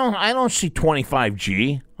 I don't see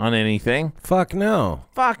 $25,000 on anything. Fuck no.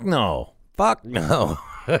 Well,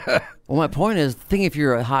 my point is, think if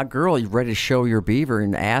you're a hot girl, you're ready to show your beaver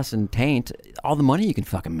and ass and taint, all the money you can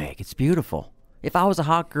fucking make. It's beautiful. If I was a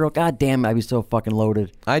hot girl, goddamn, I'd be so fucking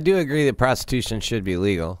loaded. I do agree that prostitution should be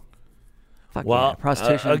legal. Fuck yeah.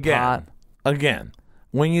 Prostitution, pot. Again,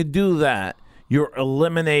 when you do that, you're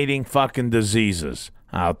eliminating fucking diseases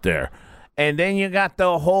out there. And then you got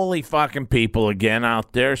the holy fucking people again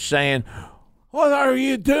out there saying, what are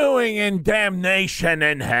you doing in damnation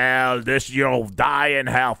in hell? You'll die in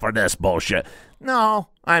hell for this bullshit. No,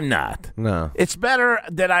 I'm not. No. It's better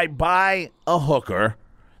that I buy a hooker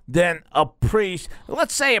than a priest.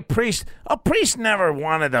 Let's say a priest never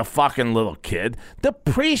wanted a fucking little kid. The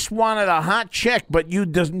priest wanted a hot chick, but you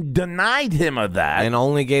denied him of that. And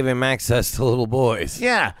only gave him access to little boys.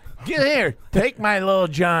 Yeah. Get here. Take my little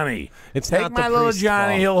Johnny. Take my little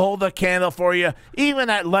Johnny. He'll hold a candle for you,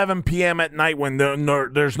 even at 11 p.m. at night when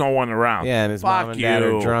there's no one around. Yeah, and his mom and dad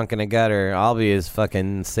are drunk in a gutter. I'll be his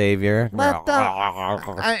fucking savior.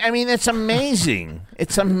 I mean, it's amazing.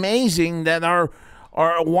 It's amazing that our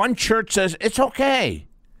one church says it's okay.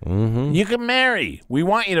 Mm-hmm. You can marry. We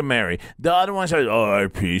want you to marry. The other one says, oh, our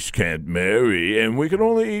priest can't marry, and we can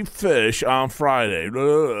only eat fish on Friday.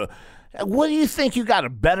 What do you think? You got a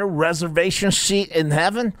better reservation seat in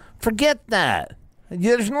heaven? Forget that.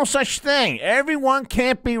 There's no such thing. Everyone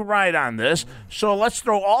can't be right on this. So let's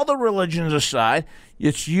throw all the religions aside.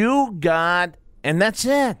 It's you, God, and that's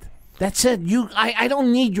it. That's it. I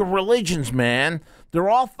don't need your religions, man. They're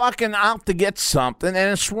all fucking out to get something,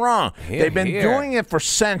 and it's wrong. They've been doing it for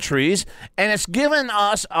centuries, and it's given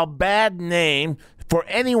us a bad name for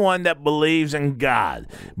anyone that believes in God.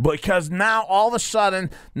 Because now, all of a sudden,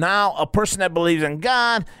 now a person that believes in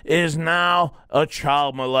God is now a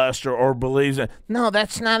child molester or believes in... No, that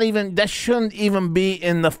shouldn't even be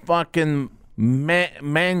in the fucking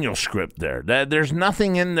manuscript there. There's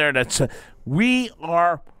nothing in there that says we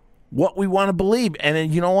are what we want to believe. And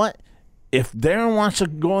then, you know what? If Darren wants to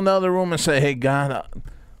go in the other room and say, hey, God,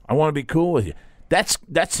 I want to be cool with you,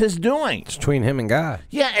 that's his doing. It's between him and God.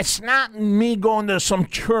 Yeah, it's not me going to some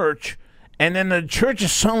church and then the church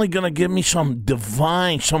is suddenly going to give me some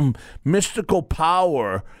divine, some mystical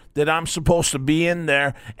power that I'm supposed to be in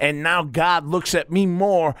there, and now God looks at me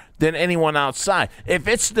more than anyone outside. If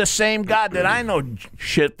it's the same God that I know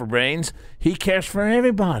shit for brains, he cares for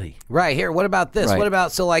everybody. Right, here, what about this? Right. What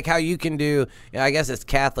about, so like how you can do, I guess it's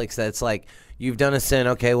Catholics that's like, you've done a sin,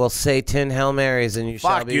 okay, well, say 10 Hail Marys and you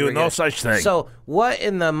shall Fuck be you, forgiven. no such thing. So what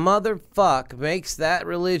in the motherfuck makes that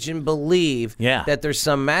religion believe that there's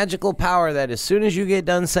some magical power that as soon as you get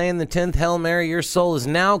done saying the 10th Hail Mary, your soul is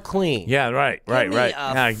now clean? Yeah, right.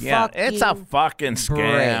 Yeah. It's a fucking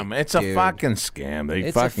scam. Break, it's a dude. fucking scam.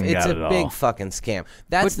 They fucking got it all. It's a big fucking scam.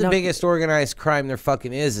 That's the biggest organized crime there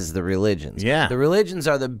fucking is the religions. Yeah. The religions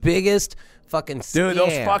are the biggest fucking scam. Dude,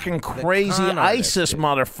 those fucking crazy ISIS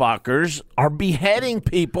motherfuckers are beheading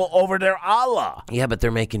people over their Allah. Yeah, but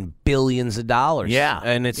they're making billions of dollars. Yeah.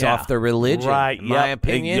 And it's off their religion. Right. In my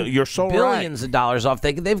opinion. You're so billions of dollars off.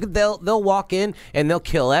 They'll walk in and they'll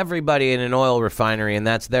kill everybody in an oil refinery, and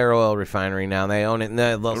that's their oil refinery now. They own it, and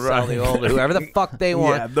they'll sell the oil to whoever the fuck they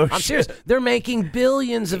want. Yeah, I'm serious. They're making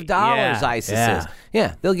billions of dollars, ISIS is.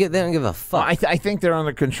 Yeah, they don't give a fuck. I think they're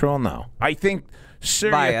under control now. I think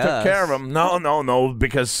Syria took care of them. No,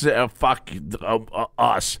 because fuck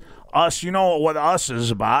us. Us, you know what us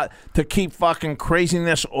is about, to keep fucking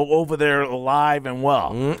craziness over there alive and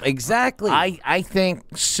well. Exactly. I think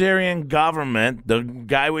Syrian government, the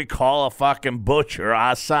guy we call a fucking butcher,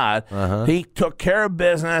 Assad, he took care of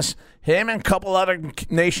business. Him and a couple other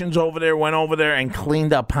nations over there went over there and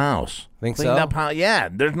cleaned up house. Think cleaned so? up house. Yeah,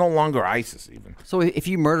 there's no longer ISIS even. So if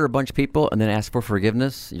you murder a bunch of people and then ask for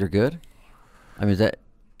forgiveness, you're good? I mean, is that...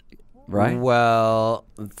 right? Well,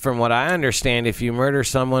 from what I understand, if you murder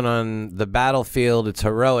someone on the battlefield, it's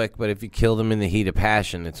heroic, but if you kill them in the heat of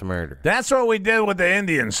passion, it's murder. That's what we did with the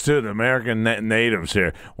Indians too, the American natives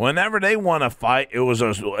here. Whenever they want to fight, it was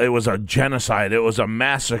a genocide. It was a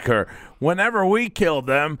massacre. Whenever we killed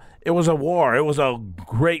them, it was a war. It was a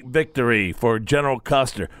great victory for General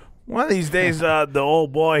Custer. One of these days, the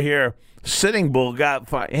old boy here, Sitting Bull, got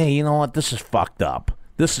hey, you know what? This is fucked up.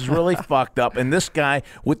 This is really fucked up. And this guy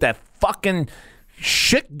with that fucking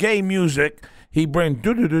shit gay music, he brings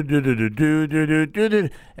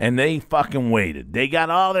and they fucking waited. They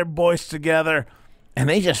got all their boys together, and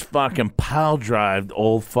they just fucking pile drived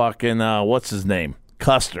old fucking what's his name,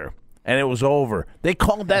 Custer, and it was over. They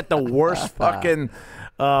called that the worst fucking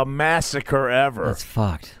massacre ever. That's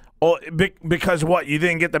fucked. Oh, because what? You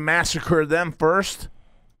didn't get to massacre them first?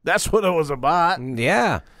 That's what it was about.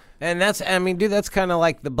 Yeah. And that's kind of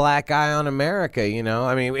like the black eye on America, you know?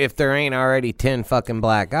 I mean, if there ain't already 10 fucking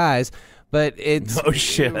black eyes, but it's... No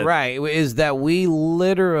shit. Right, is that we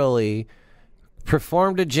literally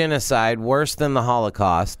performed a genocide worse than the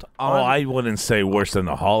Holocaust. I wouldn't say worse than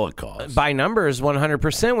the Holocaust. By numbers,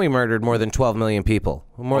 100% we murdered more than 12 million people.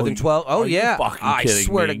 More than 12... Oh, yeah. I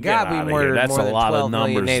swear to God, we murdered more than 12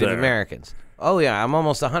 million Native Americans. Oh, yeah, I'm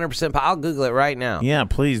almost 100%. I'll Google it right now. Yeah,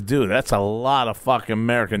 please do. That's a lot of fucking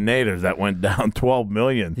American natives that went down 12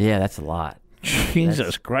 million. Yeah, that's a lot.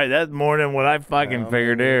 Jesus Christ, that's more than what I fucking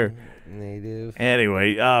figured here. Native.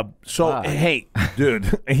 Anyway, hey,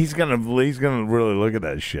 dude, he's gonna really look at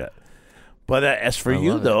that shit. But as for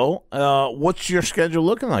you, though, what's your schedule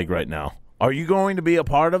looking like right now? Are you going to be a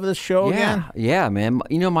part of this show again? Yeah, man.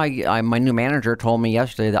 You know, my new manager told me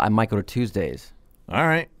yesterday that I might go to Tuesdays. All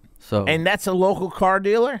right. So, and that's a local car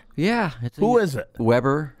dealer? Yeah. Who is it?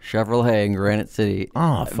 Weber Chevrolet in Granite City.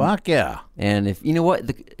 Oh, fuck yeah. And if you know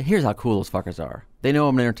what, here's how cool those fuckers are. They know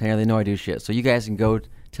I'm an entertainer. They know I do shit. So you guys can go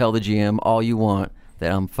tell the GM all you want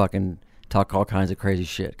that I'm fucking talk all kinds of crazy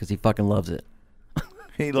shit because he fucking loves it.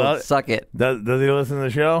 He loves it? Suck it. Does he listen to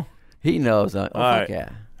the show? He knows. Fuck yeah.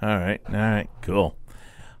 All right. Cool.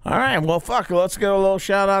 All right. Well, fuck. Let's give a little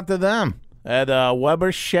shout out to them. At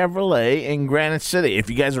Weber Chevrolet in Granite City. If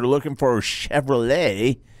you guys are looking for a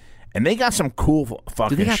Chevrolet, and they got some cool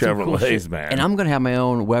fucking Chevrolets, man. And I'm going to have my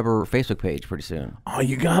own Weber Facebook page pretty soon. Oh,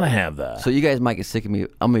 you got to have that. So you guys might get sick of me.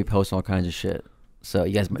 I'm going to be posting all kinds of shit. So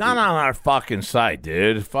you guys might... Not on our fucking site,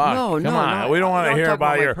 dude. Fuck. Come on. We don't want to hear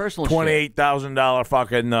about your $28,000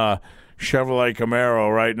 fucking... Chevrolet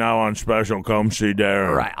Camaro right now on special. Come see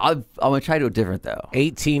Darren. Right. I'm going to try to do it different, though.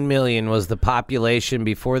 18 million was the population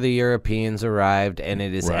before the Europeans arrived, and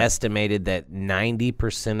it is estimated that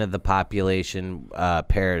 90% of the population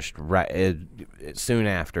perished soon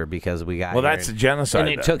after because we got Well, that's a genocide. And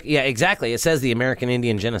it took, yeah, exactly. It says the American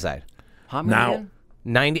Indian Genocide. How many?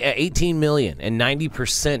 Now, 18 million, and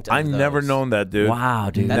 90% of I've those. never known that, dude. Wow,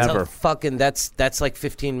 dude. That's never. A fucking that's like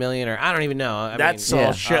 15 million, or I don't even know. That's a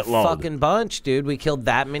shitload. Fucking bunch, dude. We killed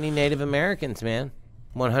that many Native Americans, man.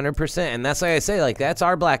 100%. And that's like I say, like, that's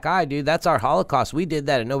our black eye, dude. That's our Holocaust. We did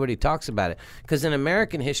that, and nobody talks about it. Because in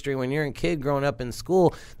American history, when you're a kid growing up in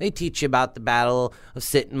school, they teach you about the Battle of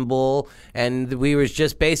Sitting Bull, and we was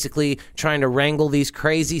just basically trying to wrangle these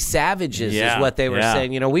crazy savages, is what they were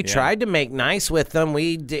saying. You know, we tried to make nice with them.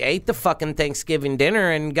 We ate the fucking Thanksgiving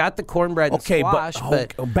dinner and got the cornbread and squash,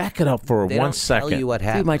 but back it up for they 1 don't second. tell you what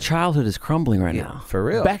happened. Dude, my childhood is crumbling right now. For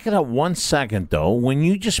real. Back it up 1 second, though. When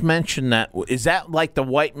you just mentioned that, is that like the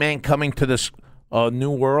white man coming to this new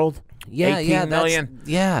world? Yeah, 18 million?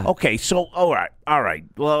 Yeah. Okay, so all right.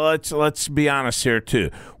 Well, let's be honest here too.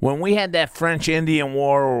 When we had that French Indian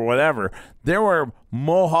War or whatever, there were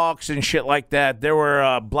Mohawks and shit like that. There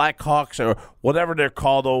were Black Hawks or whatever they're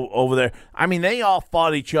called over there. I mean, they all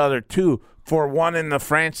fought each other too. For one in the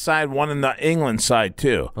French side, one in the England side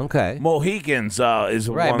too. Okay. Mohicans is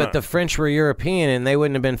right, one but the French were European, and they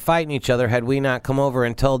wouldn't have been fighting each other had we not come over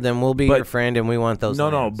and told them we'll be your friend and we want those.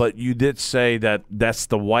 No, but you did say that that's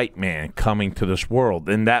the white man coming to this world,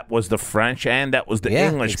 and that was the French and that was the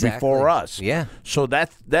English before us. Yeah. So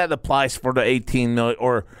that applies for the 18 million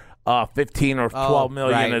or 15 or 12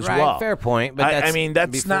 million as well. Fair point. But I mean,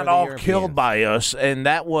 that's not all killed by us, and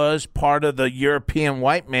that was part of the European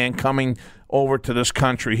white man coming over to this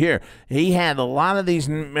country here. He had a lot of these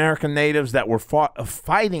American natives that were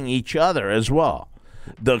fighting each other as well.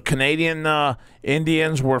 The Canadian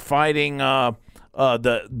Indians were fighting. Those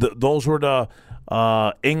were the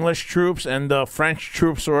English troops, and the French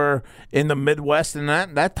troops were in the Midwest and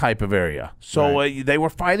that type of area. So they were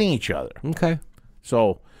fighting each other. Okay.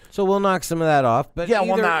 So So we'll knock some of that off. But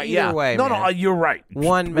either way, no, you're right.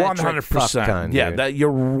 100%. Yeah,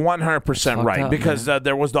 you're 100% right because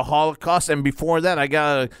there was the Holocaust, and before that, I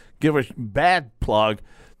gotta give a bad plug.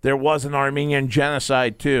 There was an Armenian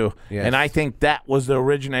genocide too, and I think that was the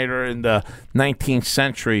originator in the 19th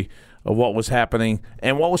century of what was happening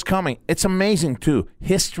and what was coming. It's amazing too.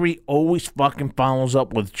 History always fucking follows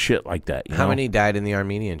up with shit like that. How many died in the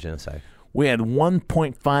Armenian genocide? We had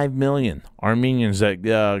 1.5 million Armenians that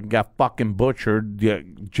got fucking butchered.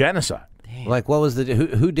 Genocide. Damn. Like, what was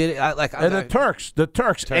who did it? The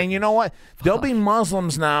Turks. And you know what? There'll be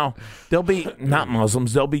Muslims now. There'll be not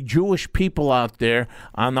Muslims. There'll be Jewish people out there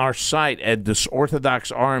on our site at this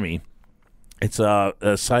Orthodox Army. It's a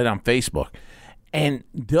site on Facebook. And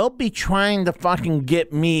they'll be trying to fucking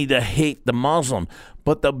get me to hate the Muslim.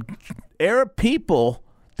 But the Arab people,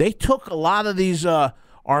 they took a lot of these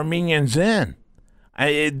Armenians in.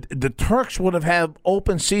 The Turks would have had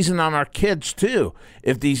open season on our kids too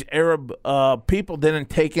if these Arab people didn't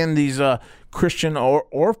take in these Christian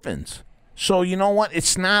orphans. So you know what?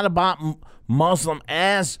 It's not about Muslim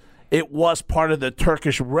as it was part of the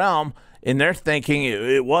Turkish realm. In their thinking,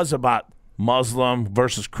 it was about Muslim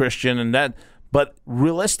versus Christian and that. But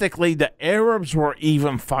realistically, the Arabs were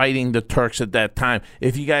even fighting the Turks at that time.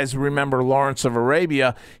 If you guys remember Lawrence of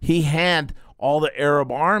Arabia, he had all the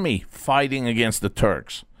Arab army fighting against the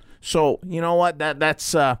Turks. So, you know what?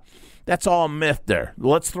 That's all a myth there.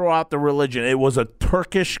 Let's throw out the religion. It was a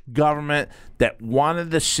Turkish government that wanted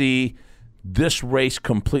to see this race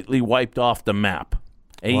completely wiped off the map.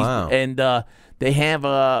 Wow. And they have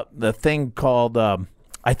the thing called,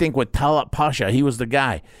 I think with Talat Pasha, he was the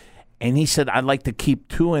guy. And he said, I'd like to keep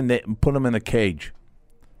two and put them in a cage.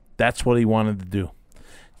 That's what he wanted to do.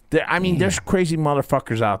 There's crazy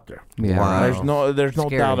motherfuckers out there. Yeah, wow. There's no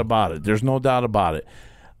doubt about it. There's no doubt about it.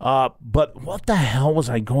 But what the hell was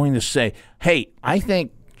I going to say? Hey,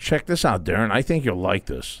 check this out, Darren. I think you'll like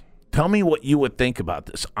this. Tell me what you would think about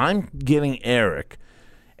this. I'm getting Eric,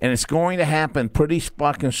 and it's going to happen pretty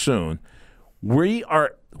fucking soon.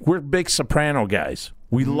 We're big Soprano guys.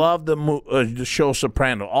 We love the show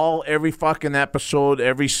Soprano. Every fucking episode,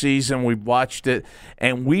 every season, we've watched it,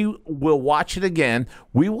 and we will watch it again.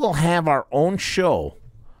 We will have our own show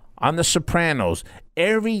on the Sopranos.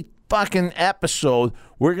 Every fucking episode,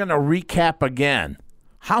 we're going to recap again.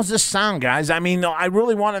 How's this sound, guys? I mean, I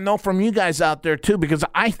really want to know from you guys out there, too, because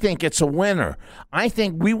I think it's a winner. I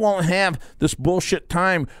think we won't have this bullshit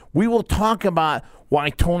time. We will talk about why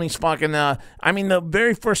Tony's fucking... the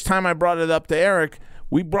very first time I brought it up to Eric...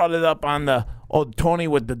 We brought it up on Tony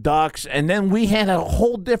with the Ducks, and then we had a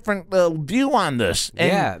whole different view on this.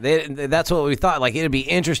 And that's what we thought. Like, it'd be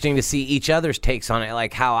interesting to see each other's takes on it,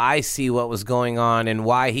 like how I see what was going on and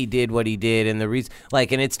why he did what he did, and the reason.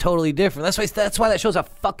 Like, and it's totally different. That's why that show's a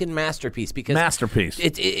fucking masterpiece. Because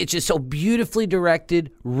it's just so beautifully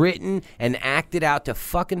directed, written, and acted out to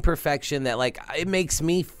fucking perfection that it makes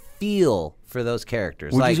me feel for those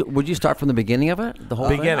characters. Would you start from the beginning of it? The whole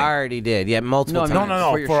beginning. I already did. Yeah, multiple times.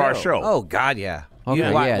 No, for our show. Oh God, yeah.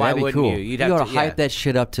 Okay, why that'd be wouldn't cool. you? You gotta hype that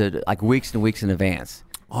shit up to weeks and weeks in advance.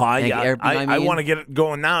 Oh, I want to get it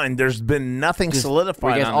going now, and there's been nothing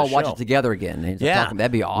solidified. We guys all watch it together again.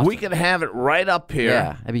 That'd be awesome. We could have it right up here.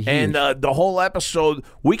 Yeah, that'd be huge. And the whole episode,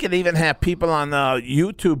 we could even have people on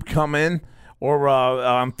YouTube come in or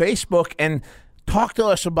on Facebook and talk to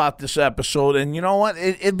us about this episode. And you know what?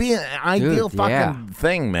 It'd be an ideal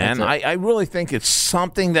thing, man. I really think it's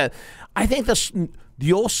something that I think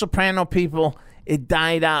the old Soprano people. It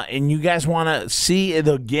died out, and you guys want to see it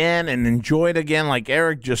again and enjoy it again like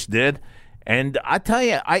Eric just did. And I tell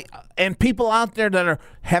you, and people out there that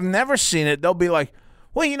have never seen it, they'll be like,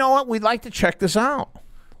 well, you know what? We'd like to check this out.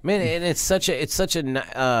 Man, and it's such an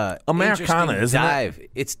Americana, isn't dive.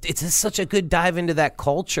 It's such a good dive into that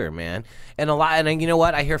culture, man. And you know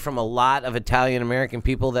what? I hear from a lot of Italian American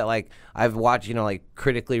people that I've watched,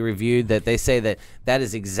 critically reviewed, that they say that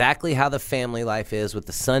is exactly how the family life is with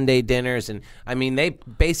the Sunday dinners, and I mean they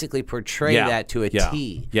basically portray that to a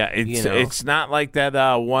T. Yeah, it's not like that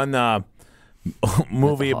one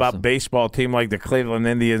movie about baseball team like the Cleveland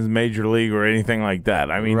Indians Major League or anything like that.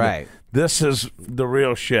 I mean, right. This is the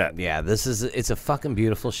real shit. Yeah, it's a fucking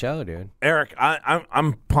beautiful show, dude. Eric,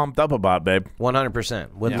 I'm pumped up about it, babe.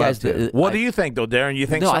 100%. What do you think, though, Darren? You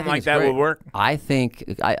think something like that would work? I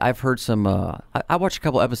think I've heard some. I watched a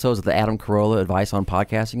couple episodes of the Adam Carolla advice on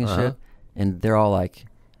podcasting and shit, and they're all like,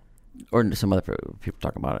 or some other people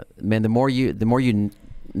talking about it. Man, the more you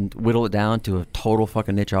whittle it down to a total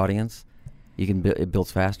fucking niche audience, it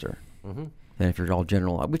builds faster than if you're all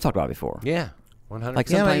general. We've talked about it before. Yeah. 100%. Like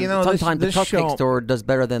sometimes the cupcake store does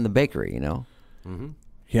better than the bakery, Mm-hmm.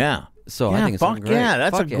 Yeah. So yeah, I think it's fuck something great. yeah,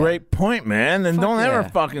 that's Fuck a yeah. great point, man. And Fuck don't ever yeah.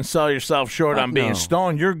 fucking sell yourself short Fuck on being no.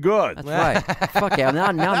 stoned. You're good. That's right. Fuck yeah. Now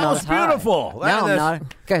I'm That not was as high. beautiful. Now That I'm is-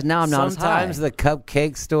 not. Guys, now I'm not as high. Sometimes the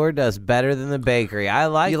cupcake store does better than the bakery. I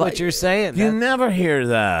like You what like- you're saying. You That- never hear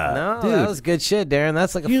that. no, Dude. that was good shit, Darren.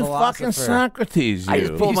 That's like a You philosopher. fucking Socrates, you. I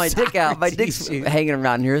just pulled my dick out. My dick's Socrates, you. hanging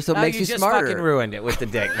around here, so it No, makes you you just smarter. fucking ruined it with the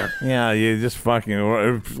dick. No. Yeah, you just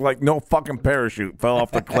fucking like no fucking parachute fell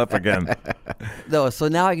off the cliff again. No, so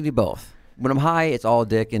now I can do both. When I'm high, it's all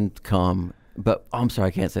dick and cum. But I'm sorry,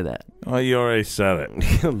 I can't say that. Oh, you already said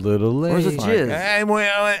it. A little late. Where's the jizz?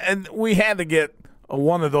 And we had to get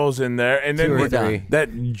one of those in there, and then Two or we- three. that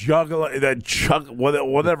juggler, that chug,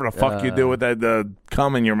 whatever the fuck you do with that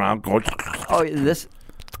cum in your mouth. Go, Oh, this.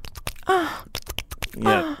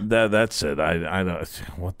 yeah, that's it. I don't.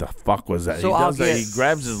 What the fuck was that? So he I'll does that. He get-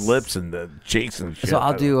 grabs his lips and the cheeks and shit. So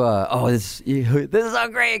I'll do. This is so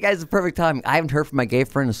great, guys. It's the perfect time. I haven't heard from my gay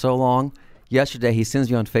friend in so long. Yesterday, he sends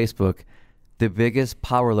me on Facebook the biggest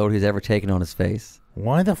power load he's ever taken on his face.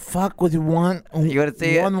 Why the fuck would you want? You wanna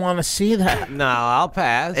see it? One want to see that? No, I'll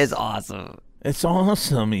pass. It's awesome. It's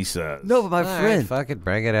awesome. He says. No, but my All right, friend, fuck it,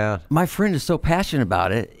 bring it out. my friend is so passionate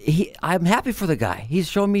about it. I'm happy for the guy. He's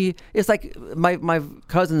showing me. It's like my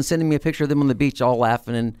cousin sending me a picture of them on the beach, all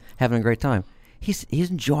laughing and having a great time. He's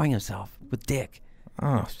enjoying himself with dick.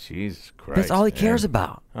 Oh, Jesus Christ. That's all he cares man.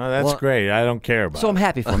 about. Oh, that's Well- great. I don't care about So I'm it.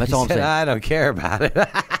 happy for him. That's all I'm He said, saying. I don't care about it.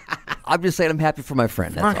 I'm just saying I'm happy for my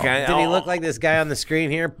friend. That's all. Okay. Did he look like this guy on the screen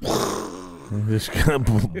here? Just kind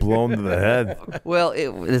of blown to the head. Well,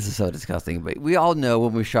 this is so disgusting, but we all know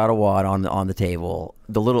when we shot a wad on the table,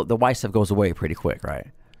 the white stuff goes away pretty quick, right?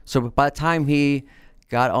 So by the time he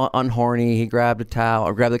got unhorny, he grabbed a towel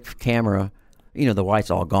or grabbed the camera, the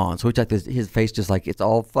white's all gone. So it's like his face just like it's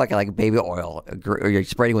all fucking like baby oil, or you're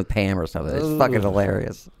spraying with Pam or something. It's fucking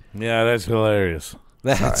hilarious. Yeah, that's hilarious.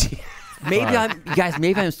 Maybe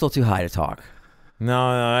I'm still too high to talk. No,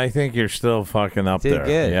 I think you're still fucking up Did there.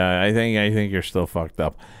 good. Yeah, I think you're still fucked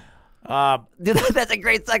up. Dude, that's a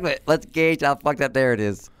great segment. Let's gauge how fucked up there it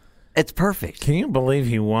is. It's perfect. Can you believe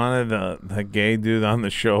he wanted the gay dude on the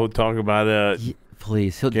show talk about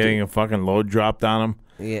Please, he'll getting do. a fucking load dropped on him?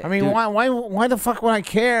 Yeah. I mean, Dude. why the fuck would I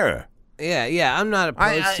care? Yeah, I'm not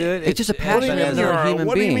opposed to it. it's just a What do you passion mean as a human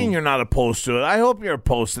what do you being. mean you're not opposed to it? I hope you're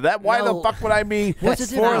opposed to that. Why No. the fuck would I be What's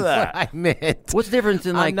the for difference? that? I meant. What's the difference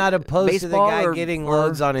in like I'm not opposed to the baseball guy or- getting or-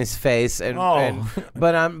 loads on his face, Oh.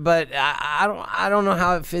 but I don't know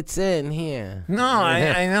how it fits in here. No,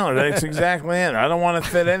 I know. That's exactly it. I don't want to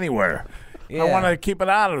fit anywhere. Yeah. I want to keep it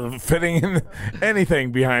out of fitting in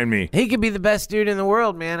anything behind me. He could be the best dude in the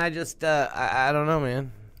world, man. I just I don't know,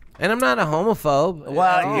 man. And I'm not a homophobe. at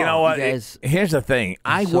Well, all. you know what? You guys- Here's the thing.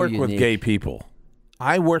 I so work with unique. gay people.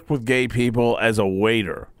 I work with gay people as a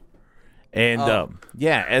waiter. And,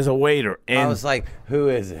 as a waiter. And I was like, who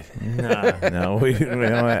is it? no, we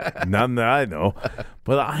don't, none that I know.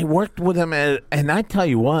 But I worked with them, and I tell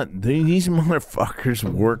you what, these motherfuckers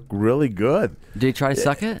work really good. Did he try to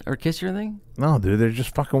suck it or kiss your thing? No, dude, they're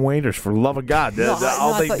just fucking waiters. For the love of God, No,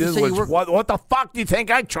 all I they thought you did said you was work- what the fuck do you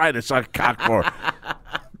think I tried to suck cock for?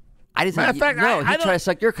 I didn't. Matter of fact, no, I he don't- tried to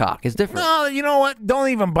suck your cock. It's different. No, you know what? Don't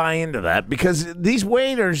even buy into that because these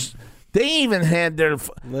waiters, they even had their.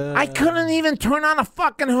 I couldn't even turn on a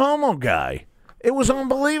fucking homo guy. It was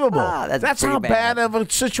unbelievable. Ah, that's how pretty bad bad. of a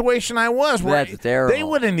situation I was. Where That's terrible. They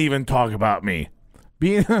wouldn't even talk about me.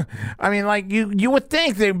 Being, I mean, like you would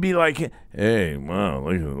think they'd be like, "Hey, wow,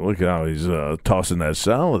 look at how he's tossing that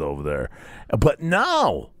salad over there," but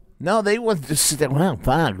no, they would just say, "Well,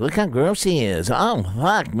 fuck, look how gross he is." Oh,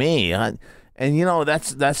 fuck me, and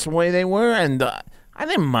that's the way they were, and I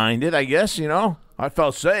didn't mind it. I guess I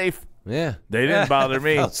felt safe. Yeah. They didn't bother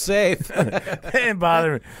me. Felt safe. They didn't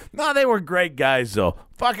bother me. No, they were great guys though.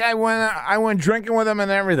 Fuck, I went drinking with them and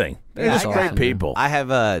everything. They're Yeah, just I great got- people. I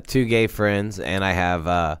have 2 gay friends, and I have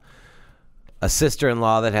a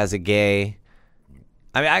sister-in-law that has a gay.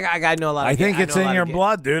 I mean, I know a lot. Of I gay, think it's know a in lot your of gay-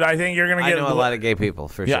 blood, dude. I think you're gonna I get know a lot of gay people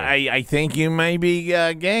for Yeah, sure. I think you may be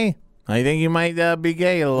gay. I think you might be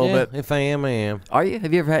gay a little Yeah, bit. if I am, I am. Are you?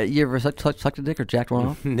 Have you ever sucked a dick or jacked one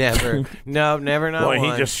off? Never. No, never. Not Boy,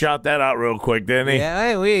 once. he just shot that out real quick, didn't he?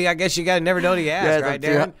 Yeah, hey, I guess you got to never know till you ask, Yeah, right, I'm too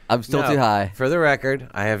Darren? hi- I'm still No, too high. For the record,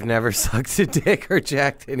 I have never sucked a dick or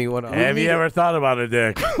jacked anyone off. Have you ever thought about a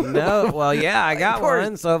dick? No. Well, yeah, I got course.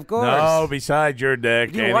 one, so of course. No, besides your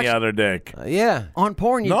dick, You any watch- other dick. Yeah. On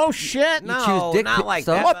porn, you No shit. No, choose dick not pic like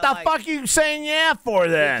stuff? that. What but the like- fuck are you saying yeah for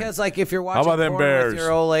then? Because, like, if you're watching about them porn bears? with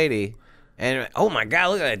your old lady, And oh my God,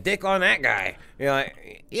 look at that dick on that guy. You're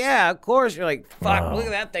like, yeah, of course. You're like, fuck, look at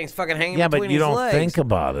that thing's fucking hanging between his legs. Yeah, but you don't think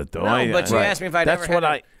about it, though. No, but you asked me if I'd That's ever what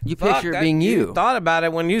had I... You picture it being you. You thought about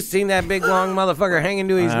it when you seen that big long motherfucker hanging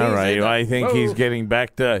to his knees. All right, Well, I think he's getting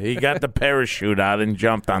back to... He got the parachute out and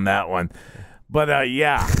jumped on that one. But,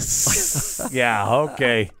 yeah. Yeah,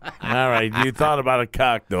 okay. All right, you thought about a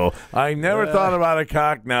cock, though. I never thought about a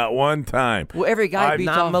cock, not one time. Well, every guy beats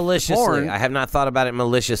not off maliciously. porn. I have not thought about it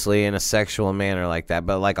maliciously in a sexual manner like that,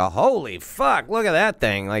 but like a holy fuck, look at that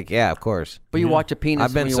thing. Like, yeah, of course. But you watch a penis.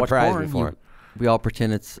 I've been when you watch surprised porn, before. We all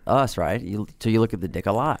pretend it's us, right? So you look at the dick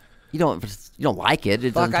a lot. You don't like it.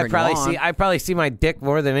 It Fuck, doesn't turn you on. I probably see my dick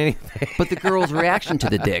more than anything. But the girl's reaction to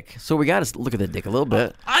the dick. So we got to look at the dick a little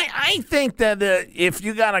bit. I think that if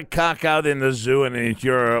you got a cock out in the zoo and if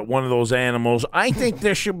you're one of those animals, I think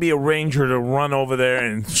there should be a ranger to run over there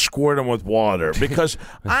and squirt him with water because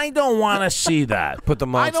I don't want to see that. Put the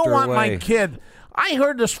monster I don't want away. my kid. I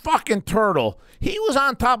heard this fucking turtle. He was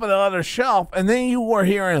on top of the other shelf, and then you were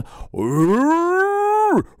hearing,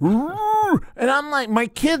 and I'm like, my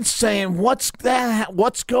kid's saying, "What's that?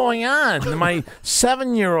 What's going on?" And my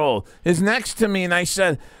 7-year-old is next to me, and I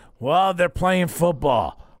said, "Well, they're playing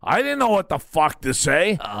football." I didn't know what the fuck to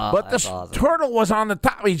say, but this turtle was on the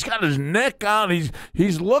top. He's got his neck out.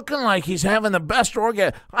 He's looking like he's having the best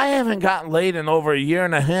orgasm. I haven't gotten laid in over a year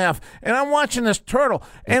and a half, and I'm watching this turtle.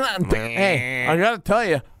 And hey, I got to tell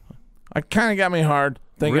you, I kind of got me hard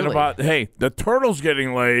thinking Really? about, hey, the turtle's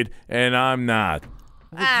getting laid, and I'm not.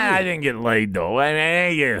 I didn't get laid, though. I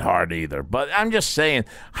didn't get hard either. But I'm just saying,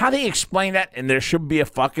 how do you explain that? And there should be a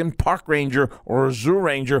fucking park ranger or a zoo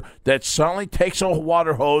ranger that suddenly takes a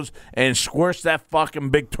water hose and squirts that fucking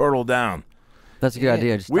big turtle down. That's a good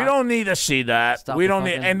idea. Just We stop. don't need to see that. Stop We the don't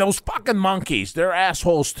need. fucking- And those fucking monkeys, they're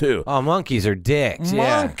assholes, too. Oh, monkeys are dicks.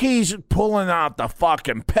 Yeah. Monkeys pulling out the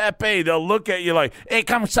fucking Pepe. They'll look at you like, hey,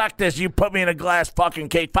 come suck this. You put me in a glass fucking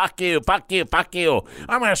cage. Fuck you, fuck you, fuck you.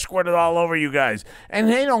 I'm going to squirt it all over you guys. And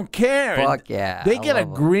they don't care. Fuck And yeah, They I get a love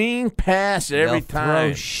 'em. green pass every They'll time.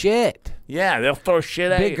 throw shit. Yeah, they'll throw shit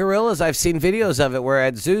at Big you. gorillas, I've seen videos of it where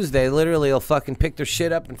at zoos they literally will fucking pick their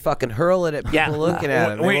shit up and fucking hurl it at people looking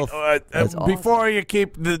at it. They will- That's Before you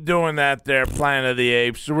keep doing that there, Planet of the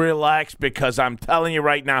Apes, relax because I'm telling you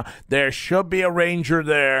right now, there should be a ranger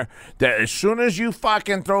there that as soon as you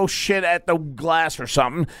fucking throw shit at the glass or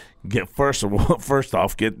something, first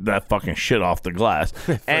off, get that fucking shit off the glass.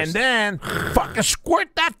 And then fucking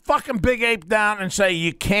squirt that fucking big ape down and say,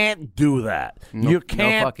 you can't do that. You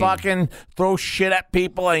can't fucking throw shit at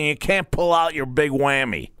people and you can't pull out your big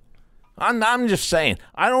whammy. I'm just saying,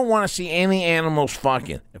 I don't want to see any animals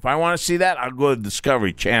fucking. If I want to see that, I'll go to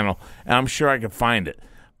Discovery Channel, and I'm sure I can find it.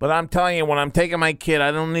 But I'm telling you, when I'm taking my kid,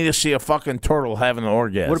 I don't need to see a fucking turtle having an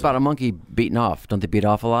orgasm. What about a monkey beating off? Don't they beat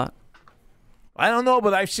off a lot? I don't know,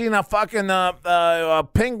 but I've seen a fucking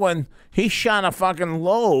penguin. He shot a fucking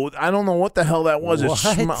load. I don't know what the hell that was.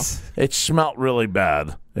 What? It smelled really bad.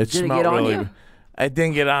 It Did it smelled get on really. you? It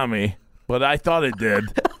didn't get on me, but I thought it did.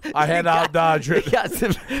 I had to out-dodge it. That's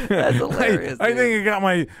hilarious. I think it got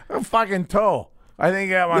my fucking toe. I think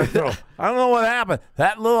it got my toe. I don't know what happened.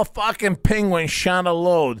 That little fucking penguin shot a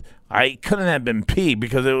load. I couldn't have been pee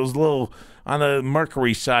because it was a little on the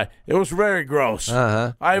mercury side. It was very gross.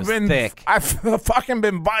 I've been thick. I've fucking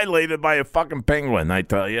been violated by a fucking penguin. I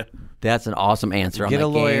tell you. That's an awesome answer. Get on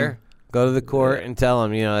a that game. lawyer, go to the court, and tell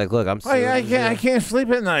them, like, look, I'm suing I can't sleep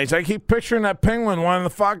at night. I keep picturing that penguin wanting to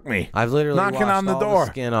fuck me. I've literally knocking washed on the all door.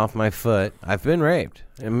 skin off my foot. I've been raped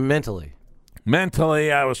mentally.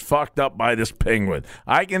 Mentally, I was fucked up by this penguin.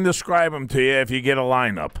 I can describe him to you if you get a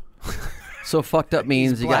lineup. So fucked up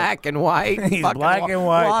means you got Black and white. He's fucking black and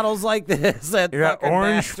white. Waddles like this. That You got fucking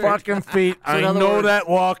orange bastard. fucking feet. I in other know words- that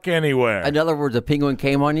walk anywhere. in other words, a penguin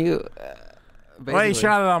came on you. Well, he Basically.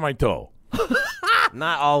 shot it on my toe.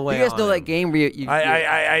 Not all the way. You guys on know him. that game where you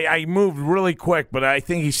I moved really quick, but I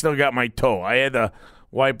think he still got my toe. I had to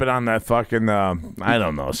wipe it on that fucking, I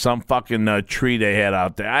don't know, some fucking tree they had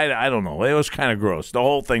out there. I don't know. It was kind of gross. The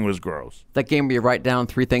whole thing was gross. that game where you write down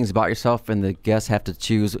 3 things about yourself and the guests have to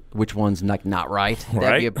choose which one's not right.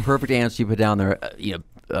 That'd be a Right. perfect answer you put down there.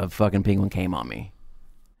 A fucking penguin came on me.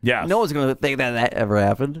 Yeah. No one's gonna think that ever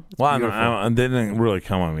happened. It's Well, beautiful. it didn't really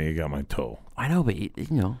come on me. He got my toe. I know, but you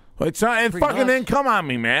know. It's not. It Pretty fucking much. didn't come on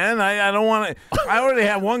me, man. I don't want to. I already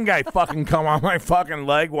had one guy fucking come on my fucking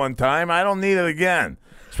leg one time. I don't need it again,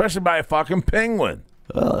 especially by a fucking penguin.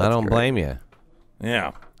 I don't blame you.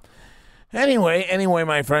 Yeah. Anyway,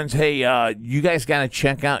 my friends, hey, you guys got to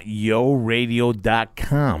check out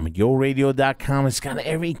YoRadio.com. YoRadio.com has got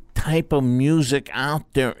every type of music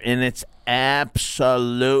out there, and it's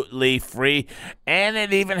absolutely free. And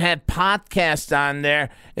it even had podcasts on there.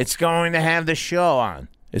 It's going to have the show on.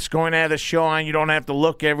 It's going to have the show on. You don't have to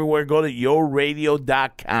look everywhere. Go to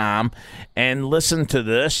yoradio.com and listen to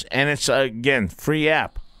this. And it's, again, free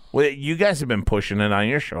app. Well, you guys have been pushing it on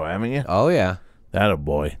your show, haven't you? Oh, yeah. That a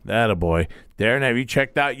boy. Darren, have you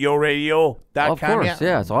checked out yoradio.com Of course, yet?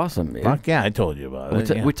 yeah, it's awesome. Man. Fuck yeah, I told you about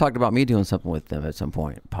it. Yeah. We talked about me doing something with them at some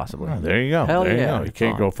point, possibly. Oh, there you go. Hell there yeah. you go. You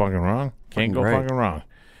can't go fucking wrong. Can't go great. fucking wrong.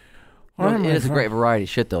 It's a great variety of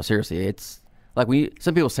shit, though. Seriously, it's like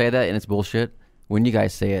some people say that and it's bullshit. When you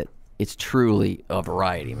guys say it, it's truly a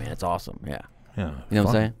variety, man. It's awesome. Yeah. Yeah. You know what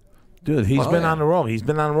I'm saying? Dude, he's been on the roll.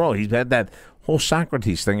 He's had that whole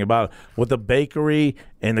Socrates thing about with the bakery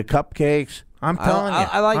and the cupcakes. I'm telling you.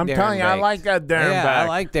 I like I'm Darren telling you, I Baked. like that Darren Yeah, Baked. I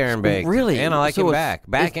like Darren Baked. Really? And I like So him it's-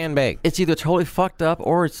 back and baked. It's either totally fucked up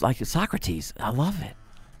or it's like Socrates. I love it.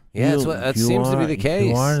 Yeah, that seems to be the case.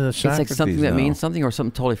 You are the It's like Socrates something that now. means something or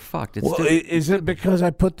something totally fucked. It's Well, just- is it because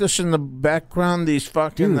I put this in the background? These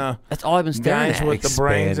fucking Dude, that's all I've been staring guys at. with the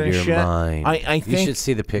brains and your shit. mind. I You think. should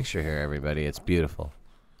see the picture here, everybody. It's beautiful.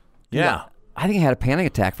 Yeah. I think I had a panic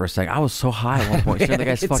attack for a second. I was so high at one point, staring at the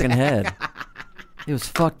guy's fucking head. It was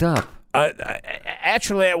fucked up.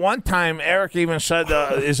 Actually, at one time, Eric even said,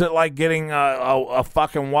 "Is it like getting a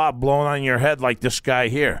fucking wad blown on your head like this guy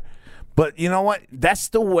here?" But you know what? That's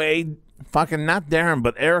the way. Fucking not Darren,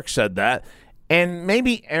 but Eric said that. And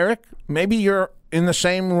maybe Eric, maybe you're in the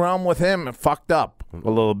same realm with him and fucked up a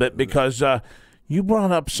little bit because you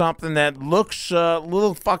brought up something that looks a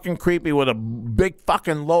little fucking creepy with a big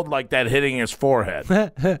fucking load like that hitting his forehead.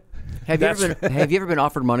 Have you ever been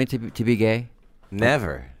offered money to be gay?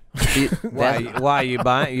 Never. See, Why you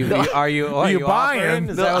buying? Are you buying? offering?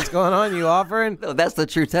 Is that what's going on? You offering? No, that's the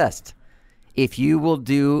true test. If you will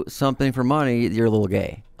do something for money, you're a little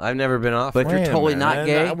gay. I've never been But offered. if you're totally not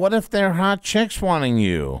gay, What if they're hot chicks wanting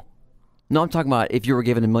you? no, I'm talking about if you were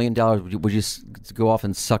given $1 million, would you just go off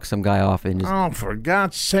and suck some guy off and just? Oh, for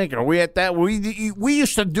God's sake, are we at that? We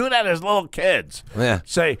used to do that as little kids. Yeah.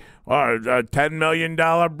 Say, a $10 million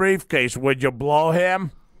briefcase, would you blow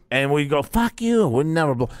him? And we'd go, fuck you, would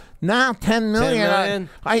never blow. Now, $10 million. 10 million?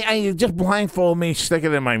 I just blindfold me, stick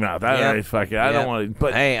it in my mouth. I don't fuck it. I don't want to.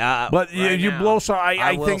 But Hey, but right you now, blow so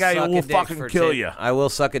I will think I suck a will dick fucking for kill 10 you. I will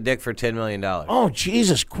suck a dick for $10 million. Oh,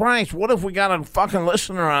 Jesus Christ. What if we got a fucking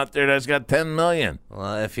listener out there that's got $10 million?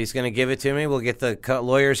 Well, if he's going to give it to me, we'll get the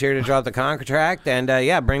lawyers here to draw the contract, and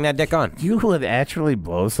bring that dick on. You would actually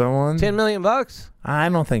blow someone? $10 million? I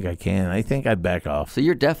don't think I can. I think I'd back off. So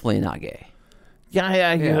you're definitely not gay. Yeah,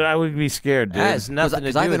 I would be scared, dude. That has nothing to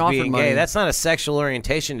 'Cause do I've with been offered being money. gay. That's not a sexual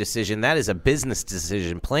orientation decision. That is a business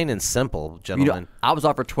decision, plain and simple, You gentlemen. know, I was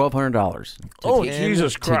offered $1,200 Oh, get-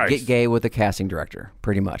 Jesus to Christ. get gay with the casting director,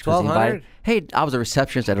 pretty much. 'Cause he $1,200? Hey, I was a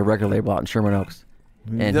receptionist at a record label out in Sherman Oaks,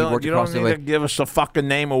 and he You worked don't across the need way. to give us the fucking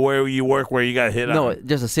name of where you work, where you got hit No, on.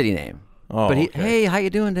 just a city name. Oh, but okay. Hey, how you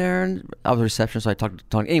doing, Darren? I was a receptionist, so I talked.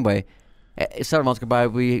 Anyway, several months go by,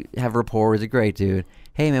 we have a rapport. He's a great dude.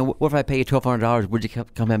 Hey, man, what if I pay you $1,200? Would you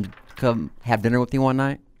come have dinner with me one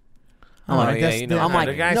night? I'm Oh, like, yeah, that's- you know. I'm like,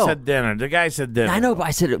 the guy no. said dinner. The guy said dinner. I know, but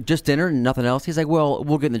I said just dinner and nothing else. He's like, well,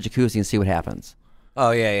 we'll get in the jacuzzi and see what happens.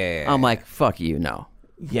 Oh, yeah. I'm like, fuck you, no.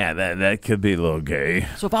 Yeah, that could be a little gay.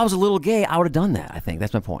 So if I was a little gay, I would have done that. I think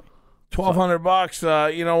that's my point.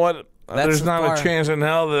 $1,200. You know what? That's There's so not far. a chance in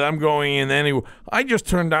hell that I'm going in anywhere. I just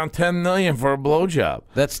turned down $10 million for a blowjob.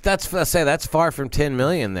 That's far from $10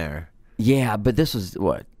 million there. Yeah, but this was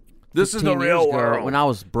what? This is the 15 years real ago, world. when I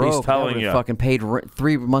was broke. He's telling I would've you. fucking paid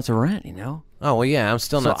 3 months of rent. You know. Oh, well, yeah, I'm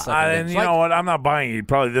still not sucking And dick. you know what? I'm not buying it. He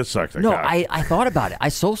probably did suck the No, cock. I thought about it. I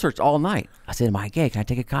soul searched all night. I said, "Am I gay? Can I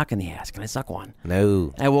take a cock in the ass? Can I suck one?"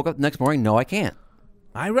 No. And I woke up the next morning. No, I can't.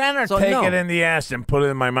 I rather So, take no. it in the ass and put it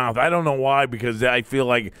in my mouth. I don't know why, because I feel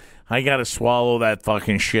like I got to swallow that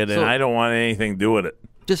fucking shit, and So- I don't want anything to do with it.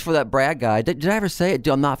 Just for that Brad guy. Did I ever say it?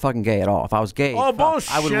 Dude, I'm not fucking gay at all. If I was gay, Oh, fuck,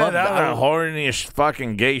 bullshit. I would love that. That's the horniest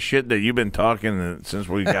fucking gay shit that you've been talking since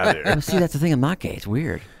we got here. See, that's the thing. I'm not gay. It's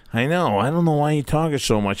weird. I know. I don't know why you talking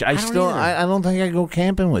so much. I don't either. I don't think I go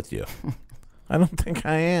camping with you. I don't think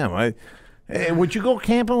I am. Hey, would you go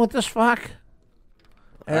camping with this fuck?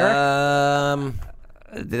 Eric?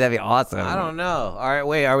 That'd be awesome. I don't know. All right,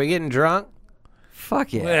 wait, are we getting drunk?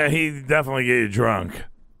 Fuck yeah. Yeah, he definitely get you drunk.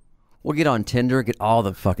 We'll get on Tinder. Get all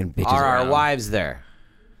the fucking bitches. Are our around. wives there?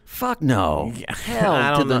 Fuck no. I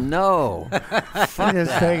Hell to don't the no. Fuck is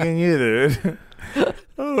taking you, dude.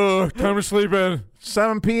 Oh, time to sleep in.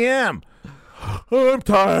 7 p.m. Oh, I'm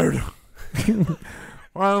tired.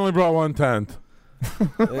 I only brought 1 tent.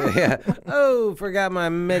 Yeah. Oh, forgot my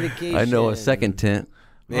medication. I know a second tent.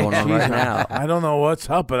 going on right now. I don't know what's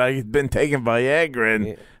up, but I've been taking Viagra,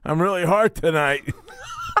 and I'm really hard tonight.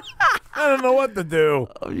 I don't know what to do.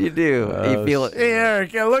 Oh, you do. You feel it. Hey,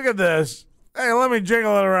 Eric, look at this. Hey, let me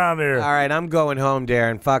jiggle it around here. All right, I'm going home,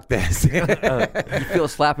 Darren. Fuck this. You feel a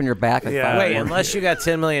slap in your back. Like, Yeah. Wait, unless you got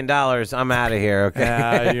 $10 million, I'm out of here,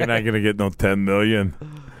 okay? You're not going to get no $10 million.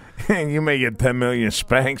 You may get 10 million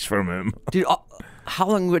spanks from him. Dude, how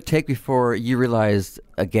long would it take before you realized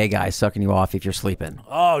a gay guy sucking you off if you're sleeping?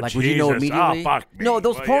 Oh, like, Jesus. would you know immediately? Oh, fuck me. No,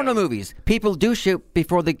 those Well, porno yeah. movies. People do shit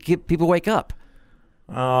before people wake up.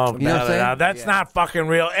 Oh, You know what I'm saying? that's not fucking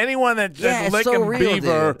real. Anyone that's Yeah, it's licking so real,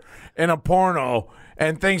 beaver dude. in a porno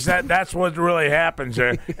and thinks that's what really happens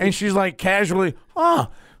there, and she's like casually,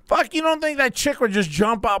 fuck, you don't think that chick would just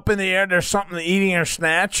jump up in the air? There's something eating her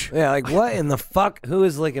snatch? Yeah, like what in the fuck? Who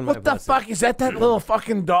is licking my What the pussy? fuck is that? That little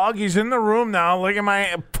fucking dog? He's in the room now, licking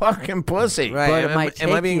my fucking pussy. Right? But it Am, might am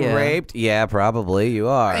I take being you- raped? Yeah, probably. You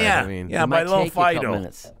are. Yeah, I mean, yeah. It My might little take you a couple Fido.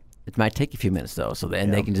 minutes. It might take you a few minutes though, so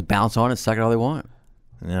then they can just bounce on it and suck it all they want.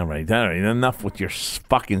 All right. Enough with your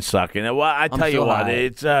fucking sucking. Well, I tell you so what,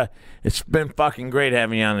 high. it's been fucking great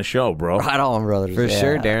having you on the show, bro. Right on, brothers. for yeah.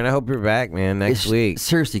 sure, Darren. I hope you're back, man. Next week.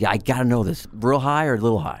 Seriously, I gotta know this. Real high or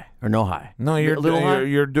little high or no high? No, you're little high.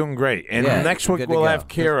 you're doing great. And Yeah, next good week to we'll go. have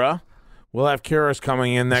Kira. We'll have Kira's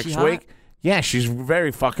coming in next she hot? week. Yeah, she's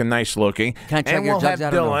very fucking nice looking. Can I check and your we'll have jugs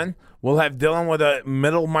out or no? Dylan. We'll have Dylan with a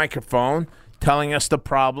middle microphone telling us the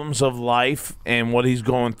problems of life and what he's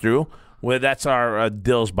going through. Well, that's our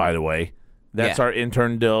Dills, by the way. That's Yeah. our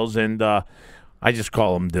intern Dills, and I just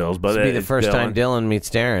call him Dills. But This will be the it's first time Dylan. Dylan meets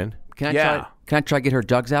Darren. Can I Yeah. try? Can I try to get her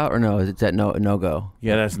jugs out or no? Is that no go?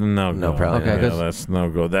 Yeah, that's no go. problem. Okay, Yeah, 'cause that's no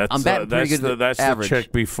go. That's I'm batting pretty that's good that's average. the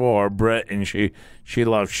chick before Brett, and she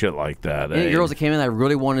loves shit like that. Any eh? girls that came in that I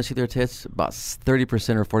really wanted to see their tits, about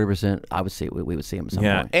 30% or 40%, I would see we would see them at some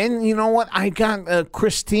Yeah, point. and you know what? I got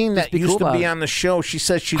Christine that be used cool to about be it. on the show. She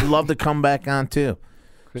said she'd love to come back on too.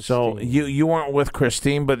 So you weren't with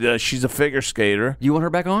Christine, but she's a figure skater. You want her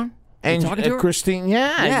back on? And you talking to her? Christine,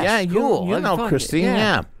 Yeah, yeah, she's you cool. you That'd be know fun. Christine, Yeah.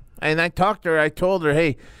 yeah. And I talked to her. I told her,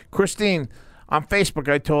 hey, Christine, on Facebook,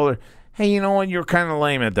 I told her, hey, you know what? You're kind of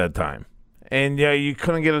lame at that time, and you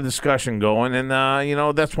couldn't get a discussion going, and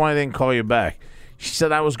that's why I didn't call you back. She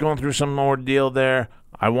said I was going through some ordeal there.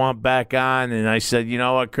 I want back on, and I said, you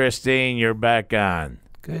know what, Christine, you're back on.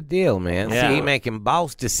 Good deal, man. Yeah. See, boss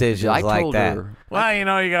boss decisions I like told that. her. Well,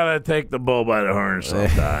 you got to take the bull by the horn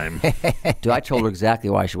sometime. Dude, I told her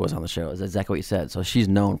exactly why she was on the show. Is exactly what you said. So she's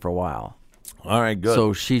known for a while. All right, good.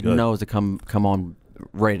 So she Good. knows to come on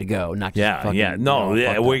ready to go, not just Yeah, fucking, yeah. No, you know,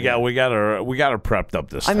 yeah, fucked we up. got her prepped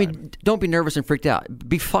up this I time. mean, don't be nervous and freaked out.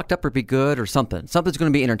 Be fucked up or be good or something. Something's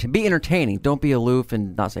going to be entertaining. Be entertaining. Don't be aloof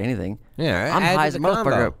and not say anything. Yeah, I'm add high to as a the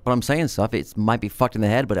combo. motherfucker, but I'm saying stuff. It might be fucked in the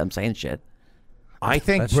head, but I'm saying shit. I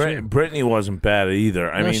think That's true. Brittany wasn't bad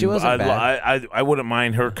either. I No, mean, she wasn't bad. I wouldn't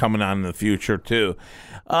mind her coming on in the future too.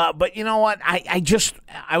 But you know what?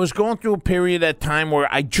 I was going through a period at time where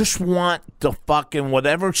I just want to fucking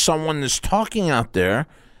whatever someone is talking out there,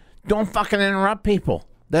 don't fucking interrupt people.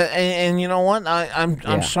 And you know what?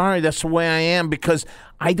 I'm sorry. That's the way I am because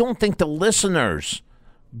I don't think the listeners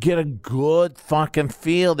get a good fucking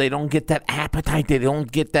feel. They don't get that appetite. They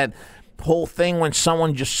don't get that whole thing when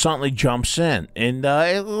someone just suddenly jumps in, and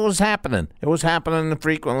it was happening. It was happening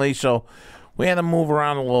frequently, so we had to move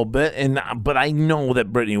around a little bit. But I know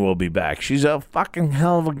that Brittany will be back. She's a fucking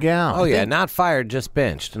hell of a gal. Oh yeah, not fired, just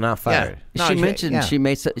benched. Not fired. No, She mentioned yeah.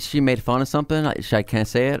 she made fun of something. Can I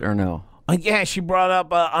say it or no? Yeah, she brought up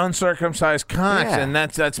uncircumcised cocks, Yeah. and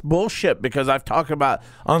that's bullshit because I've talked about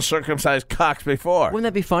uncircumcised cocks before. Wouldn't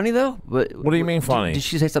that be funny though? What do you mean funny? Did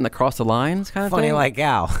she say something across the lines kind of Funny thing? like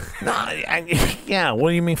Al. Yeah, what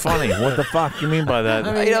do you mean funny? What the fuck you mean by that?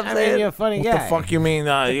 I mean, you're a funny What guy. the fuck you mean?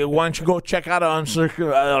 Why don't you go check out an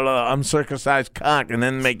uncircumcised cock and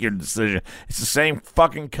then make your decision? It's the same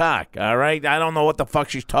fucking cock, all right? I don't know what the fuck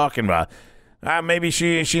she's talking about. Maybe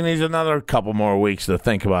she needs another couple more weeks to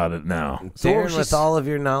think about it now. Darren, she's- with all of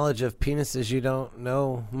your knowledge of penises, you don't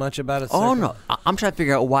know much about it. Oh no! I'm trying to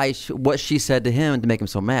figure out what she said to him to make him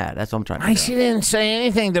so mad. That's what I'm trying to. She didn't say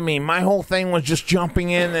anything to me. My whole thing was just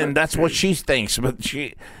jumping in, and that's what she thinks. But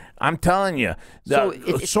I'm telling you,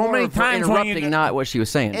 It's so more many of times when interrupting, you not what she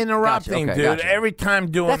was saying. interrupting, Gotcha. Okay, dude. gotcha. Every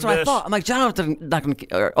time doing That's what this, I thought. I'm like, Jonathan,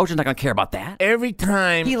 Ocean's not gonna care about that. every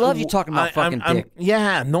time He loves you talking about fucking dick.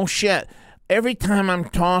 Yeah, no shit. every time I'm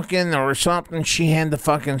talking or something, she had the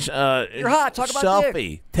fucking You're hot. Talk about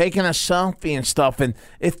selfie, taking a selfie and stuff, and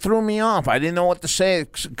it threw me off. I didn't know what to say a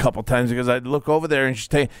couple times because I'd look over there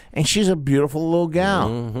and she's a beautiful little gal.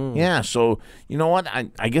 Mm-hmm. Yeah, so you know what?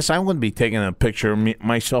 I guess I wouldn't be taking a picture of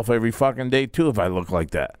myself every fucking day too if I look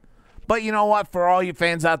like that. But you know what? For all you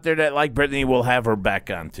fans out there that like Brittany, we'll have her back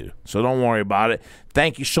on too. So don't worry about it.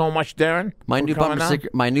 Thank you so much, Darren. My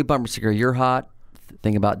new bumper sticker. You're hot.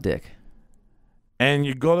 Think about dick. And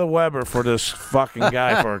you go to Weber for this fucking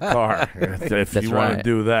guy for a car if you want to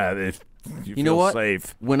do that. If you know feel what?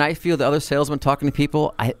 safe. When I feel the other salesman talking to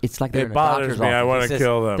people, it's like they're in It a bothers doctor's me. I office. want to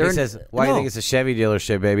kill them. He says, why do you think it's a Chevy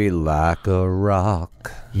dealership, baby? Like a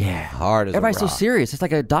rock. Yeah, Hard as everybody's a so rock. serious. It's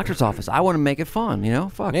like a doctor's office. I want to make it fun, you know.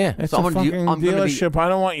 Fuck Yeah. It's so a I'm fucking gonna do, dealership. I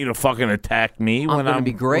don't want you to fucking attack me when gonna I'm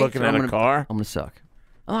be great. looking so at I'm a gonna, car. I'm gonna suck.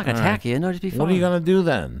 I'm not gonna attack you. No, just be fun. What are you gonna do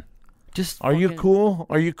then? Just Are you fucking- cool?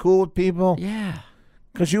 Are you cool with people? Yeah.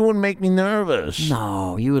 Because you wouldn't make me nervous.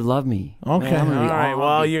 No, you would love me. Okay, Man, I'm gonna all be right. all-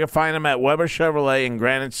 Well, you can find them at Weber Chevrolet in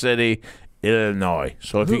Granite City, Illinois.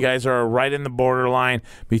 So if you guys are right in the borderline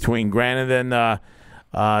between Granite and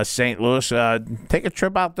St. Louis, take a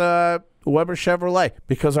trip out to Weber Chevrolet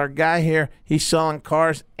because our guy here, he's selling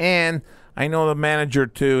cars, and I know the manager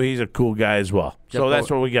too. He's a cool guy as well. So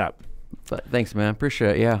that's what we got. But thanks, man.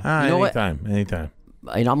 Appreciate it. Yeah. You know anytime.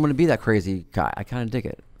 what? I'm gonna be that crazy guy. I kind of dig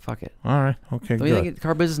it. Fuck it. All right. Okay, Don't you good. think the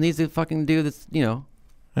car business needs to fucking do this? You know,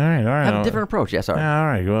 All right. have a different approach. Yeah, sorry. Yeah, all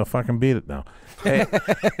right. Go fucking beat it now. Hey,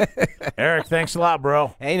 Eric, thanks a lot,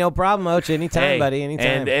 bro. Hey, no problem, Oach. Anytime, Hey, buddy. Anytime.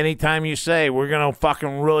 And anytime you say we're gonna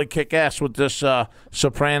fucking really kick ass with this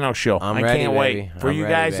Soprano show, I'm I ready, can't baby. wait for I'm you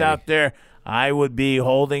ready, guys baby. out there. I would be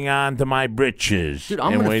holding on to my britches Dude,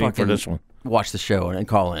 I'm and gonna waiting fucking for this one. watch the show and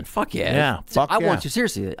call in. Fuck yeah. Yeah, fuck I yeah. want you.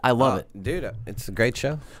 Seriously. I love it. Dude, it's a great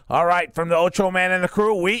show. All right, from the Ocho Man and the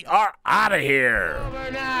crew, we are out of here.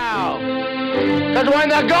 Now, because when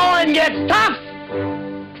the going gets tough,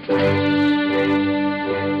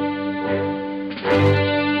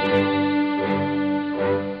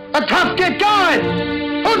 the tough get going.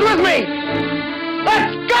 Who's with me?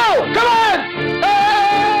 Let's go! Come on!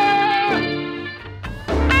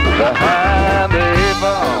 Behind the eight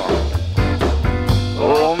ball,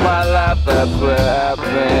 all my life that's where I've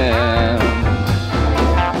been.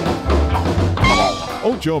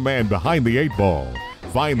 Ocho Man Behind the Eight Ball.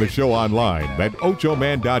 Find the show online at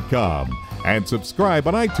ochoman.com and subscribe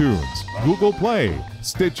on iTunes, Google Play,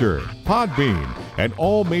 Stitcher, Podbean, and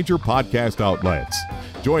all major podcast outlets.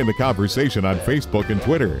 Join the conversation on Facebook and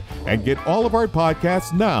Twitter and get all of our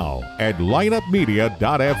podcasts now at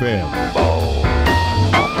lineupmedia.fm.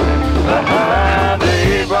 Behind the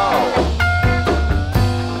eight ball,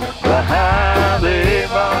 behind the eight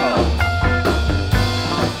ball,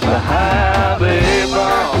 behind the eight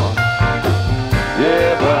ball,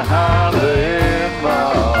 yeah, behind the eight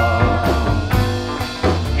ball.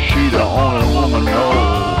 She the only woman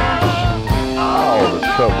knows all the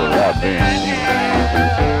trouble I've been in.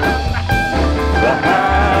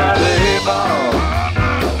 Behind the eight ball,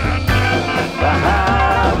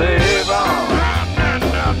 behind the eight ball.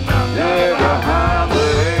 Yeah, behind the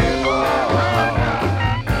eight ball.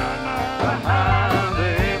 Behind the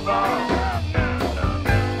eight ball.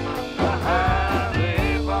 Behind the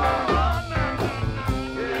eight ball.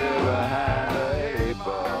 Yeah, behind the eight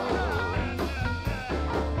ball.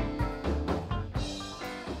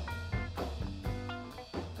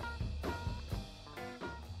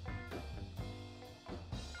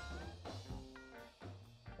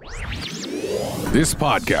 This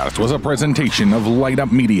podcast was a presentation of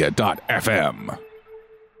lightupmedia.fm.